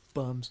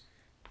 Bums.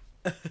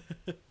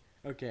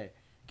 Okay.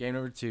 Game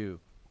number 2.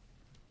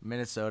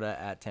 Minnesota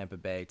at Tampa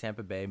Bay.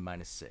 Tampa Bay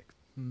 -6.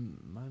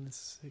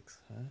 -6,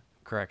 huh?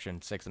 Correction,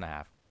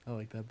 6.5. I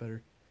like that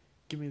better.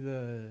 Give me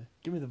the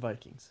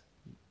Vikings.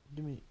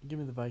 Give me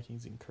the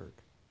Vikings and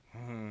Kirk.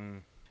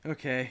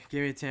 Okay,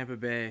 give me Tampa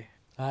Bay.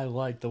 I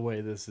like the way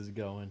this is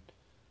going.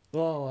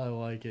 Oh, I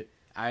like it.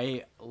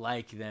 I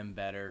like them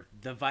better.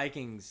 The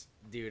Vikings,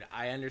 dude,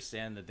 I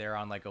understand that they're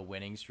on a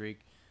winning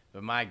streak,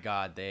 but my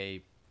God,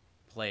 they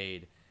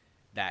played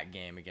that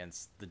game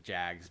against the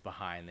Jags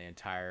behind the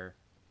entire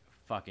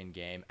fucking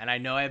game. And I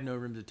know I have no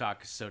room to talk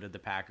because so did the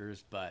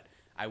Packers, but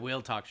I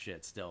will talk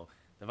shit still.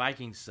 The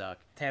Vikings suck.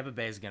 Tampa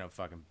Bay is going to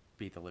fucking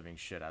beat the living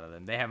shit out of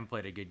them. They haven't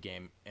played a good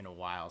game in a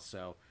while,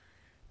 so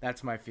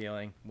that's my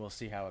feeling. We'll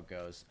see how it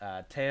goes.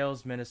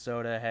 Tails,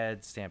 Minnesota.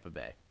 Heads, Tampa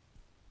Bay.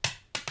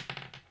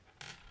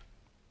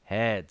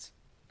 Heads.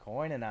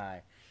 Coin and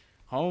I.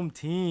 Home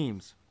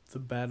teams. It's a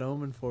bad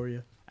omen for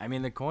you. I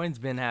mean, the coin's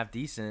been half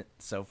decent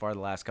so far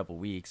the last couple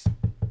weeks.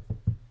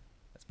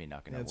 That's me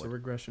knocking on It's wood. a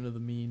regression to the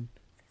mean.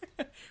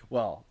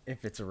 Well,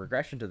 if it's a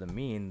regression to the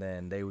mean,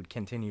 then they would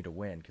continue to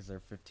win because they're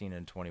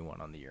 15-21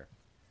 on the year.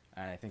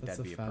 And I think That's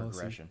that'd be a fallacy.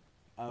 progression.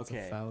 That's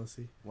a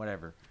fallacy.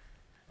 Whatever.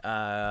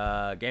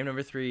 Game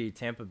number 3,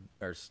 Tampa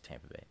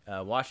Bay.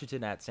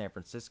 Washington at San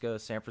Francisco.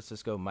 San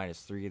Francisco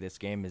 -3. This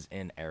game is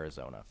in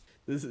Arizona.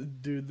 This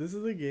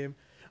is a game.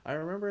 I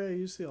remember I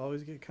used to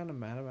always get kind of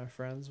mad at my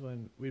friends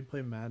when we'd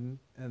play Madden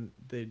and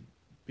they'd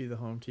be the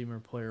home team or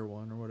player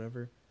 1 or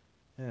whatever.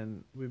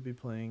 And we'd be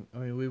playing,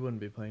 we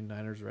wouldn't be playing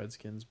Niners,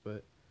 Redskins,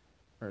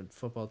 or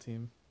football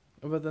team.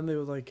 But then they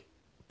would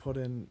put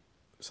in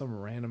some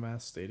random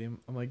ass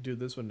stadium. I'm like, dude,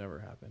 this would never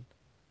happen.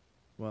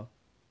 Well,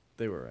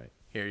 they were right.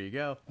 Here you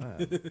go.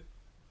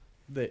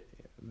 They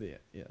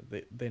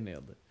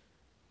nailed it.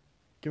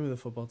 Give me the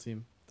football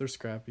team. They're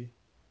scrappy.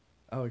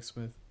 Alex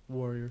Smith,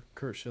 Warrior,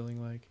 Kurt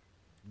Schilling,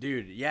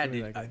 Dude, yeah, Give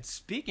me that guy.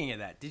 speaking of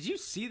that, did you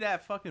see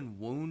that fucking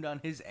wound on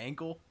his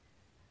ankle?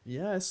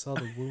 Yeah, I saw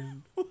the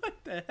wound.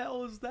 What the hell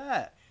was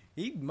that?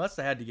 He must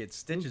have had to get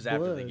stitches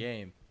after the blood.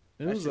 game.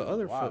 And That it was shit the was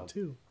other wild. foot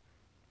too.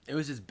 It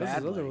was his That's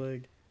bad his other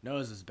leg. leg. No, it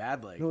was his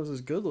bad leg. No, it was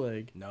his good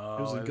leg. No,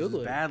 it was his good his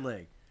leg. bad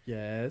leg.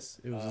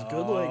 Yes, it was his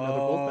good leg. Now they're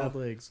both bad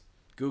legs.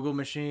 Google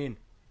machine.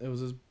 It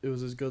was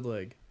his good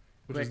leg,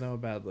 which Quick. is now a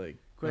bad leg.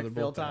 Now Quick they're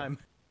fill both bad. time.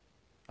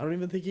 I don't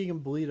even think he can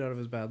bleed out of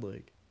his bad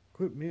leg.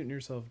 Quit muting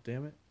yourself,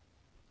 damn it.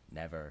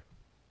 Never.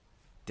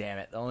 Damn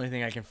it. The only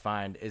thing I can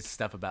find is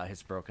stuff about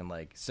his broken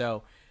leg.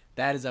 So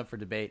that is up for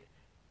debate.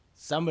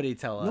 Somebody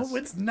tell us. No,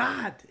 it's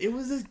not. It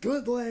was his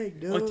good leg,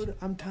 dude. What?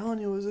 I'm telling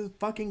you, it was his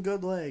fucking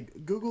good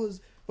leg. Google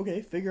is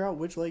okay. Figure out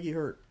which leg he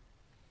hurt,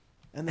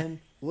 and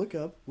then look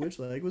up which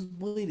leg was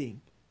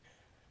bleeding.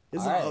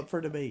 It's All not right. up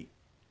for debate.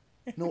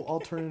 No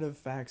alternative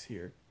facts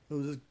here. It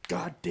was his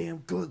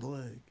goddamn good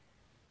leg,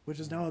 which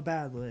is now a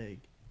bad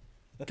leg.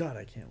 God,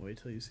 I can't wait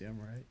till you see I'm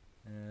right.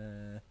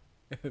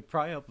 It would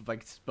probably help if I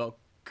could spell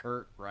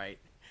Kurt right.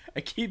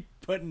 I keep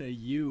putting a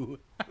U.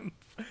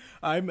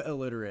 I'm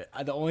illiterate.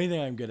 The only thing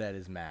I'm good at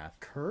is math.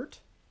 Kurt?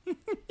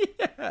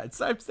 Yeah, I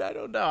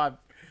don't know.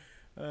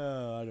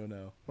 I don't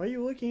know. Why are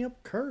you looking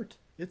up Kurt?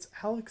 It's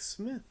Alex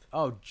Smith.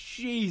 Oh,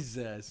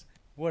 Jesus.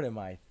 What am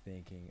I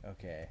thinking?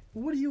 Okay.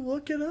 What are you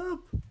looking up?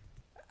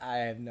 I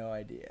have no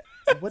idea.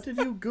 What did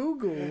you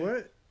Google?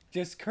 What?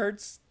 Just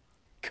Kurt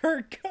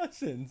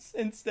Cousins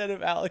instead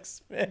of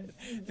Alex Smith.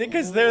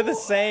 Because they're the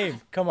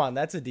same. Come on,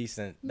 that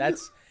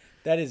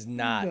is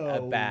not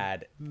a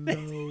bad.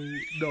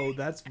 No,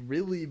 that's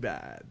really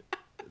bad.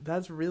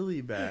 That's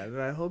really bad.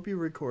 And I hope you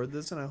record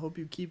this and I hope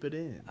you keep it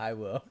in. I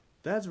will.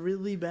 That's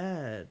really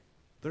bad.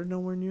 They're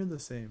nowhere near the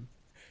same.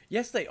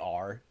 Yes, they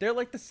are. They're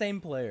like the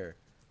same player.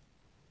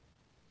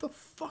 The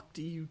fuck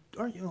do you...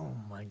 Oh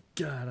my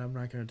god, I'm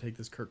not going to take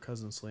this Kirk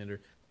Cousins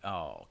slander.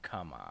 Oh,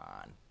 come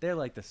on. They're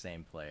like the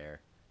same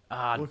player.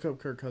 Look up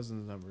Kirk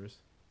Cousins' numbers.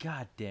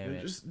 God damn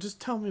it.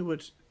 Just tell me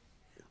which.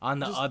 On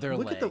the Just other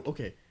look leg. at the.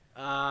 Okay.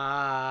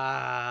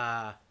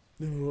 Ah.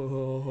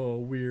 Oh,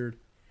 weird.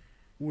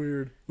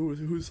 Weird.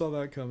 Who saw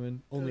that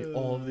coming? Only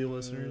all of the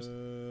listeners.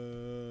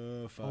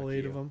 Fuck All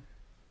 8 you. of them.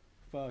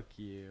 Fuck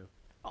you.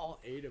 All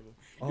 8 of them.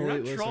 All You're 8 not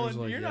listeners trolling.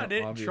 like, You're yeah,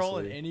 not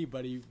trolling obviously.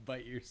 anybody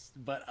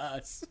but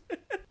us.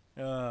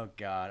 Oh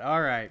God.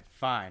 All right.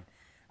 Fine.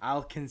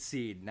 I'll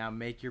concede. Now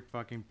make your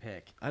fucking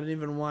pick. I didn't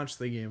even watch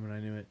the game and I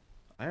knew it.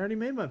 I already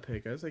made my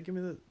pick. I was like, give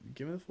me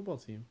the football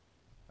team.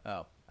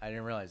 Oh, I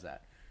didn't realize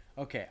that.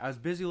 Okay, I was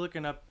busy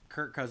looking up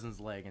Kirk Cousins'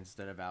 leg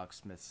instead of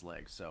Alex Smith's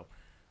leg, so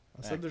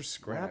I said they're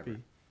scrappy.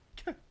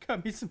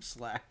 cut me some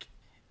slack.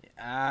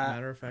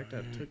 Matter of fact,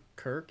 I took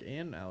Kirk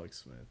and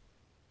Alex Smith.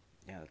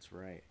 Yeah, that's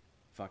right.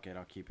 Fuck it,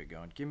 I'll keep it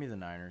going. Give me the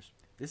Niners.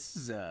 This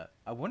is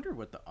I wonder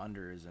what the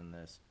under is in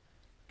this,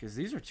 because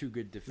these are two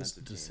good This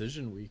defensive teams.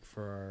 decision week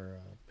for our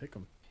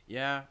pick'em.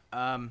 Yeah,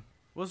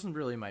 wasn't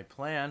really my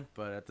plan,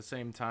 but at the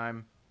same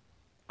time,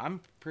 I'm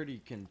pretty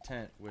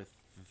content with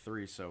the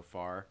 3 so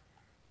far.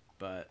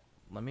 But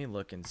let me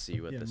look and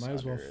see what this might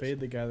as well under is. fade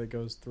the guy that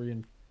goes 3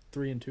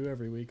 and 2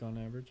 every week on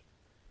average.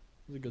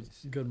 It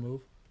was a good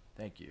move.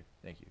 Thank you.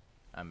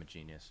 I'm a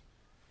genius.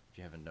 If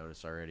you haven't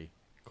noticed already.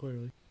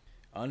 Clearly.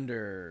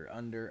 Under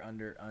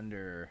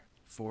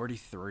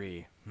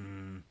 43.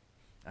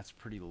 That's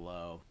pretty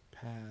low.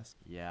 Pass.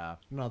 Yeah.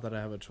 Not that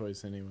I have a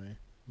choice anyway,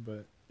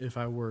 but if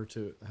I were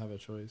to have a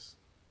choice,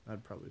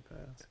 I'd probably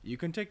pass. You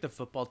can take the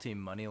football team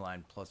money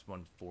line plus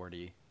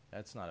 140.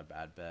 That's not a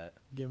bad bet.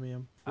 Give me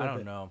him. I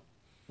don't know.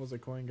 What's the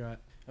coin got?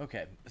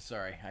 Okay,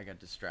 sorry, I got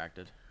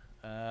distracted.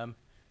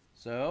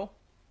 So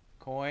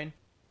coin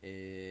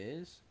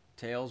is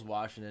tails,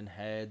 Washington,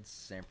 heads,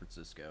 San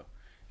Francisco.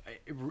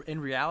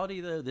 In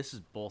reality, though, this is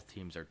both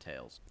teams are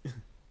tails.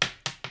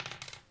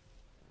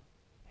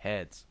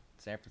 Heads,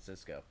 San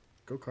Francisco.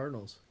 Go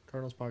Cardinals.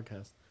 Cardinals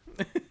podcast.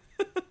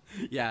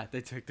 Yeah,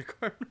 they took the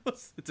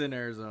Cardinals. It's in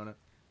Arizona.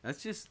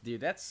 That's just,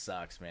 dude, that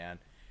sucks, man.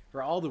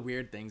 For all the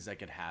weird things that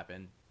could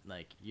happen,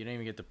 like you don't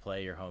even get to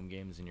play your home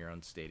games in your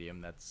own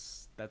stadium.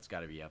 That's got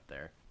to be up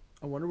there.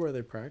 I wonder where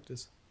they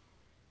practice.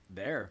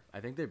 There, I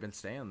think they've been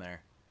staying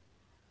there.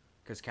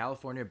 Because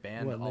California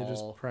banned What, all. they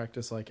just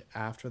practice like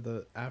after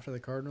the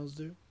Cardinals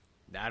do?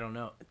 I don't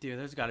know, dude.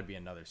 There's got to be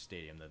another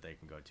stadium that they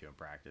can go to and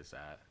practice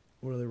at.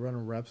 Or are they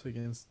running reps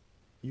against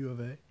U of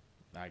A?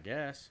 I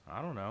guess.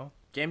 I don't know.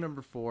 Game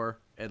number 4,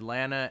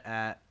 Atlanta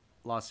at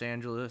Los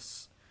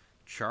Angeles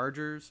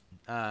Chargers.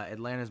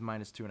 Atlanta's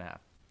minus 2.5.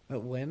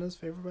 Atlanta's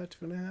favored by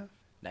 2.5.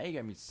 Now you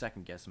got me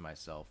second guessing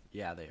myself.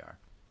 Yeah, they are.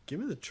 Give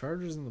me the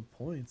Chargers and the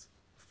points.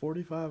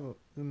 45.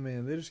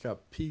 Man, they just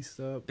got pieced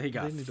up. They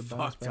got need to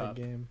bounce fucked back up.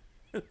 game.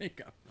 They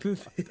got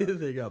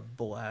They got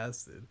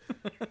blasted.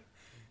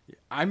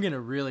 I'm going to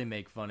really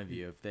make fun of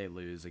you if they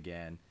lose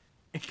again.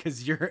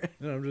 Because you're...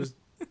 And I'm just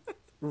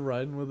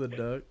riding with a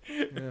duck.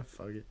 Yeah,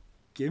 fuck it.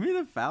 Give me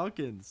the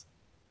Falcons.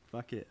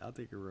 Fuck it. I'll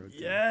take a road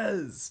team.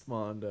 Yes,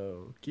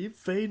 Mondo. Keep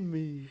fading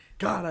me.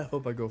 God, I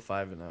hope I go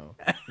 5-0.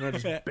 And I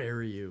just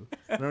bury you.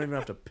 I don't even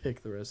have to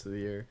pick the rest of the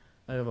year.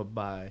 I have a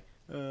bye.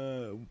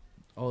 I'll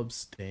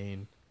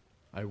abstain.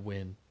 I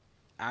win.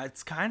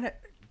 It's kind of...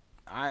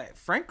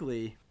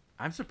 Frankly,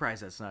 I'm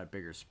surprised that's not a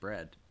bigger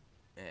spread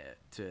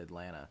to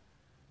Atlanta.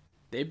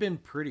 They've been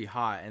pretty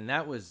hot, and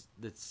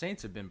the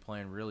Saints have been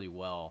playing really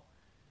well.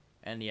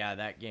 And yeah,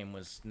 that game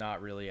was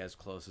not really as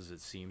close as it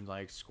seemed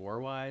like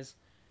score-wise.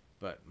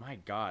 But my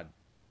God,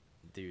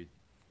 dude,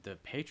 the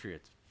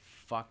Patriots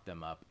fucked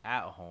them up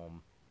at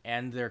home.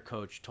 And their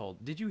coach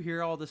told... Did you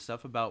hear all the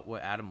stuff about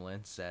what Adam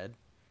Lynn said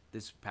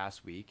this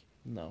past week?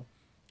 No.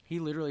 He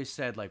literally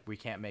said, like, we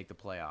can't make the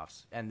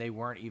playoffs. And they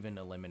weren't even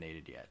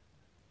eliminated yet.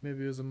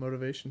 Maybe it was a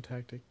motivation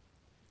tactic.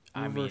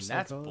 I mean, Reverse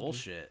that's psychology.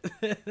 bullshit.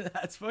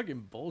 That's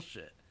fucking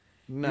bullshit.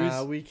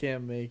 Nah, we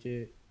can't make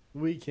it.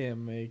 We can't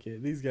make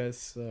it. These guys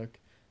suck.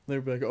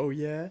 They'll be like, oh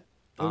yeah?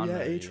 Oh yeah,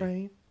 Honorary.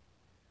 A-Train?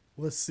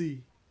 Let's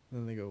see.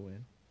 Then they go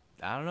win.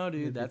 I don't know,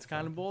 Maybe dude. That's the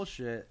kind of Falcons.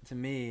 bullshit to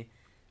me.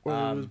 Or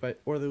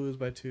they lose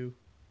by 2.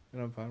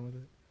 And I'm fine with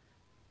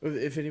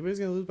it. If anybody's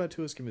gonna lose by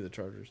 2, it's gonna be the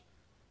Chargers.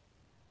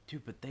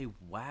 Dude, but the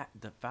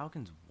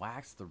Falcons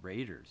waxed the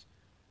Raiders.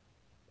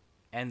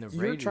 And the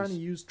You're Raiders... trying to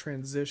use the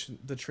transition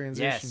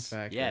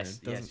factor. Yes,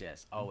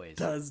 always.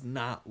 Does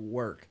not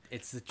work.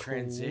 It's the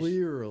transition.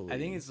 Clearly. I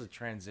think it's the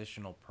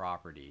transitional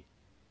property.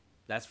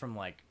 That's from,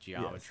 like,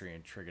 geometry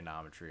and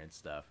trigonometry and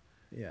stuff.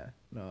 Yeah.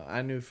 No,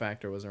 I knew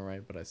factor wasn't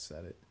right, but I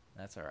said it.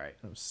 That's all right.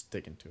 I'm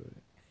sticking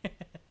to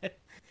it.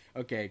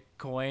 Okay,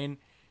 coin.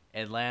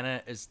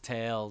 Atlanta is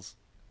tails.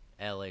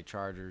 LA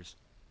Chargers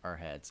are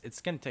heads.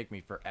 It's going to take me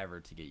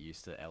forever to get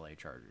used to LA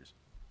Chargers.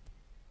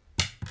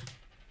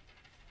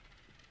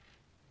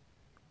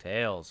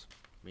 Tails.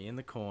 Me and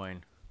the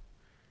coin.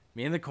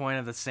 Me and the coin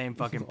have the same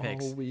fucking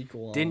picks. All week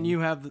long. Didn't you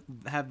have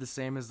the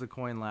same as the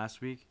coin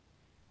last week?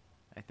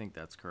 I think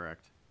that's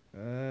correct.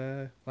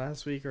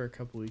 Last week or a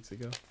couple weeks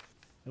ago.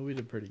 And we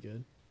did pretty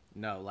good.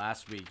 No,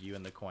 last week you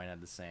and the coin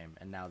had the same,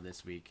 and now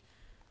this week,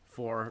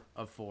 4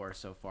 of 4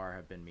 so far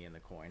have been me and the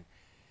coin.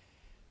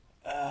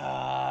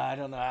 I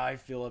don't know how I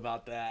feel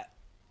about that.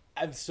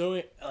 I'm so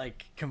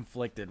like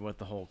conflicted with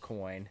the whole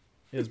coin.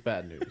 It's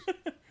bad news.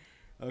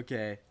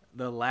 Okay,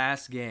 the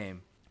last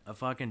game, a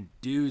fucking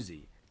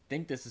doozy.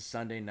 Think this is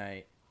Sunday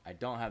night. I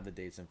don't have the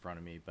dates in front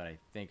of me, but I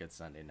think it's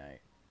Sunday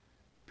night.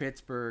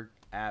 Pittsburgh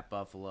at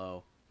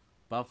Buffalo.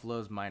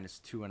 Buffalo's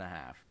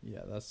 -2.5. Yeah,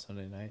 that's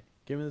Sunday night.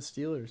 Give me the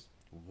Steelers.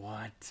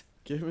 What?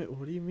 Give me.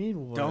 What do you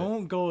mean? What?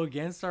 Don't go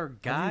against our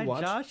guy,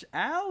 watched- Josh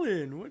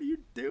Allen. What are you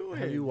doing?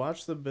 Have you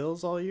watched the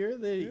Bills all year?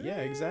 Yeah,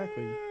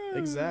 exactly.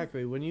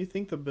 Exactly. When you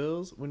think the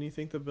Bills,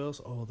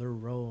 oh, they're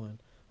rolling.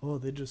 Oh,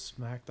 they just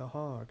smacked the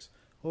Hawks.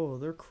 Oh,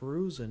 they're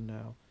cruising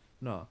now.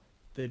 No,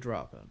 they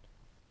drop in.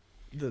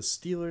 The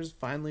Steelers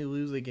finally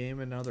lose a game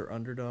and now they're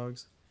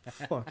underdogs.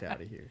 Fuck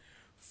out of here.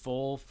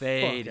 Full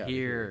fade Fuck outta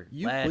here.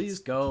 You Let's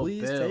go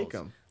please Bills. take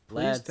them.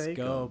 Let's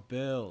go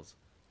Bills.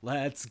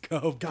 Let's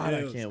go God,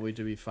 Bills. I can't wait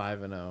to be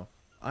 5-0.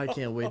 I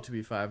can't wait to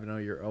be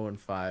 5-0. You're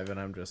 0-5, and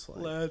I'm just like,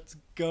 Let's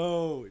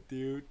go,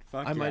 dude.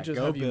 Fuck I yeah, might just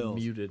go have Bills.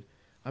 you muted.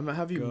 I might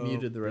have you Go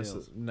muted the rest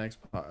Bills. of the next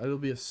pod. It'll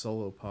be a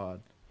solo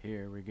pod.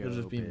 Here we go. It'll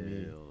just be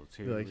me. Bills.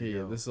 Be Here like, we hey,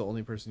 go. this is the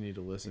only person you need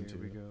to listen Here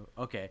to. we go.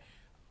 Okay,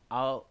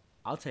 I'll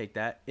take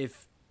that.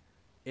 If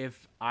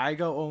I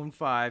go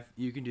 0-5,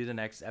 you can do the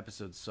next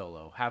episode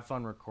solo. Have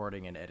fun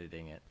recording and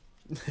editing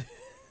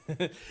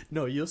it.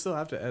 No, you'll still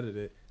have to edit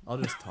it. I'll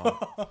just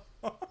talk.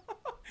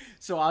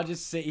 So I'll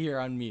just sit here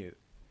on mute,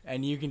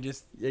 and you can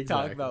just talk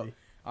Exactly. about.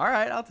 All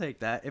right, I'll take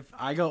that. If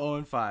I go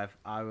 0-5,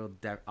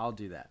 I'll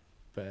do that.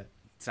 Bet.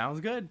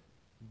 Sounds good.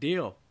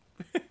 Deal.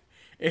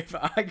 If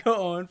I go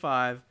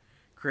 0-5,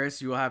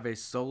 Chris, you will have a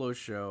solo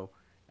show,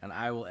 and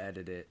I will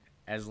edit it.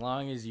 As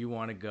long as you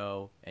want to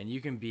go, and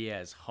you can be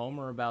as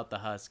Homer about the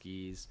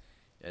Huskies,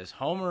 as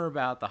Homer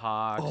about the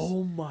Hawks,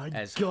 Oh my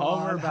as god!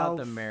 Homer how about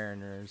the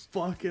Mariners.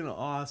 fucking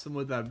awesome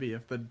would that be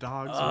if the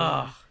Dogs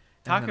Ugh. win,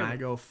 Talk and then about- I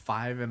go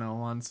 5-0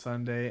 on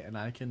Sunday, and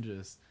I can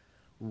just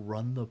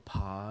run the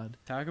pod.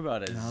 Talk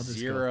about And a I'll just go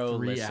zero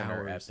 3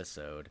 listener hours.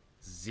 episode.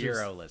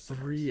 Zero Just listeners.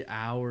 3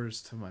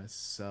 hours to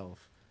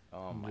myself.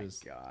 Oh I'm my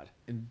just god.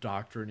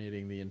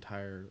 indoctrinating the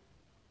entire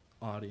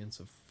audience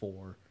of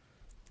 4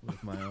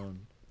 with my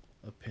own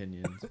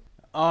opinions.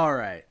 All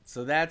right,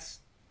 so that's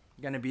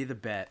gonna be the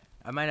bet.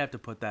 I might have to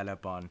put that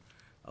up on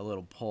a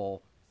little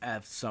poll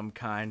of some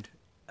kind.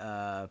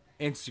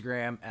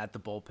 Instagram at the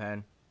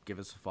bullpen. Give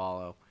us a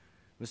follow.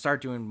 We'll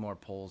start doing more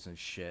polls and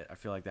shit. I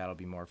feel like that'll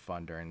be more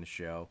fun during the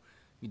show.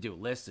 You do a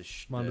list of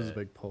shit. Mondo's a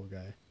big poll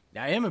guy.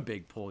 I am a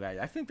big poll guy.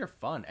 I think they're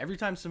fun. Every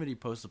time somebody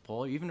posts a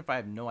poll, even if I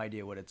have no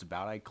idea what it's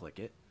about, I click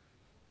it.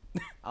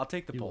 I'll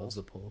take the He polls. loves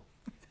the poll.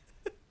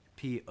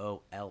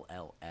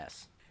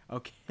 POLLS.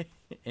 Okay.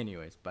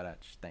 Anyways, but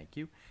thank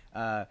you.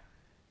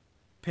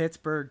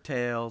 Pittsburgh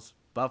tails,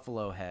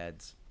 Buffalo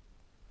heads.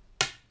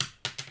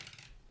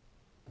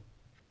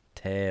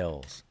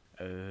 Tails.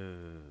 Oh,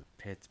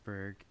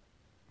 Pittsburgh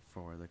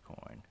for the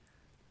coin.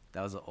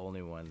 That was the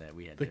only one that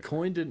we had. The different.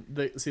 coin didn't.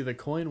 The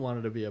coin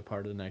wanted to be a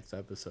part of the next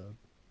episode.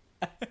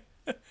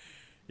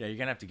 Yeah, you're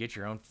gonna have to get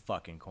your own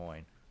fucking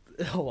coin.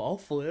 Oh, I'll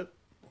flip.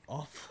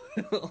 I'll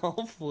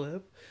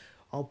flip.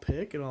 I'll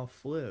pick and I'll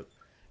flip,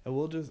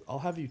 and I'll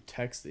have you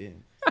text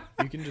in.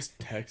 You can just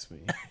text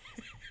me.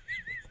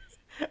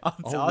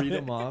 I'll read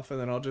them off, and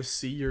then I'll just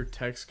see your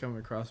text come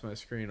across my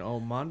screen. Oh,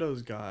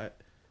 Mondo's got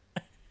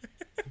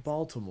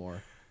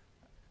Baltimore.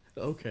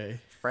 Okay.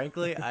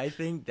 Frankly, I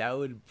think that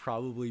would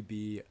probably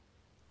be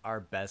our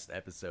best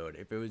episode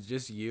if it was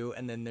just you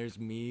and then there's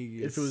me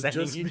If it was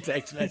sending just you me.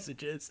 text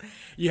messages.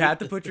 You have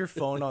to put your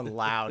phone on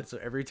loud, so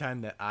every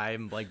time that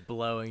I'm like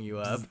blowing you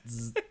up,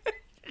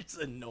 it's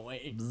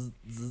annoying.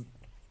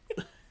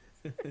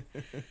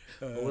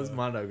 What was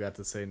Mondo got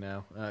to say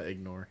now?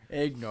 Ignore.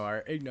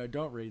 Ignore.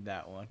 Don't read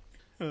that one.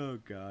 Oh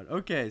god.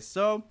 Okay,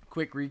 so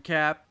quick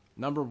recap.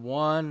 Number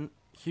 1,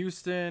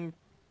 Houston,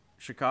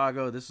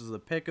 Chicago. This is the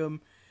pick'em.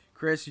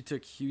 Chris, you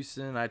took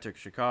Houston. I took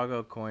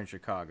Chicago. Coin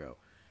Chicago.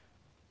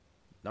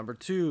 Number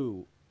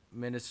 2,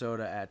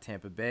 Minnesota at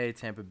Tampa Bay.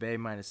 Tampa Bay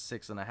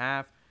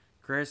 -6.5.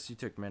 Chris, you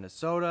took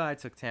Minnesota. I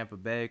took Tampa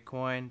Bay.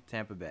 Coin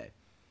Tampa Bay.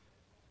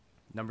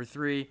 Number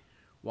 3,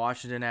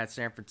 Washington at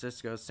San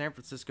Francisco. San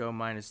Francisco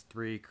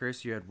 -3.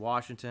 Chris, you had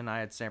Washington. I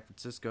had San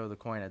Francisco. The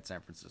coin had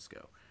San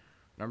Francisco.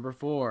 Number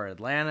 4,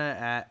 Atlanta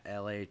at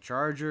LA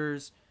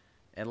Chargers.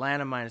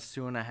 Atlanta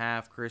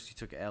 -2.5. Chris, you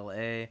took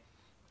LA.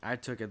 I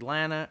took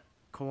Atlanta.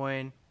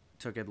 Coin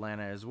took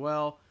Atlanta as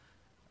well.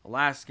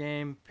 Last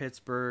game,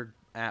 Pittsburgh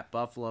at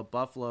Buffalo.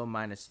 Buffalo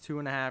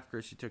 -2.5.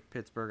 Chris, you took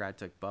Pittsburgh. I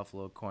took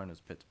Buffalo. Coin was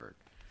Pittsburgh.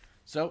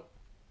 So,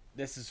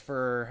 this is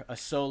for a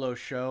solo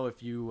show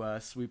if you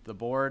sweep the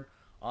board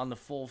on the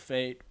full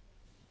fate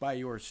by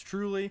yours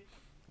truly.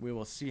 We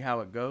will see how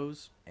it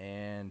goes,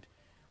 and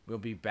we'll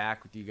be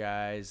back with you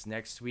guys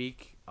next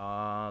week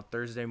on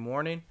Thursday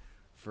morning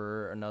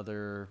for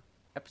another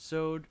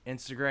episode.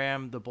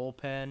 Instagram, the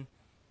bullpen,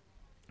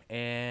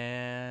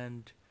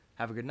 and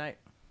have a good night.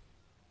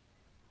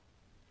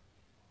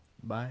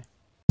 Bye.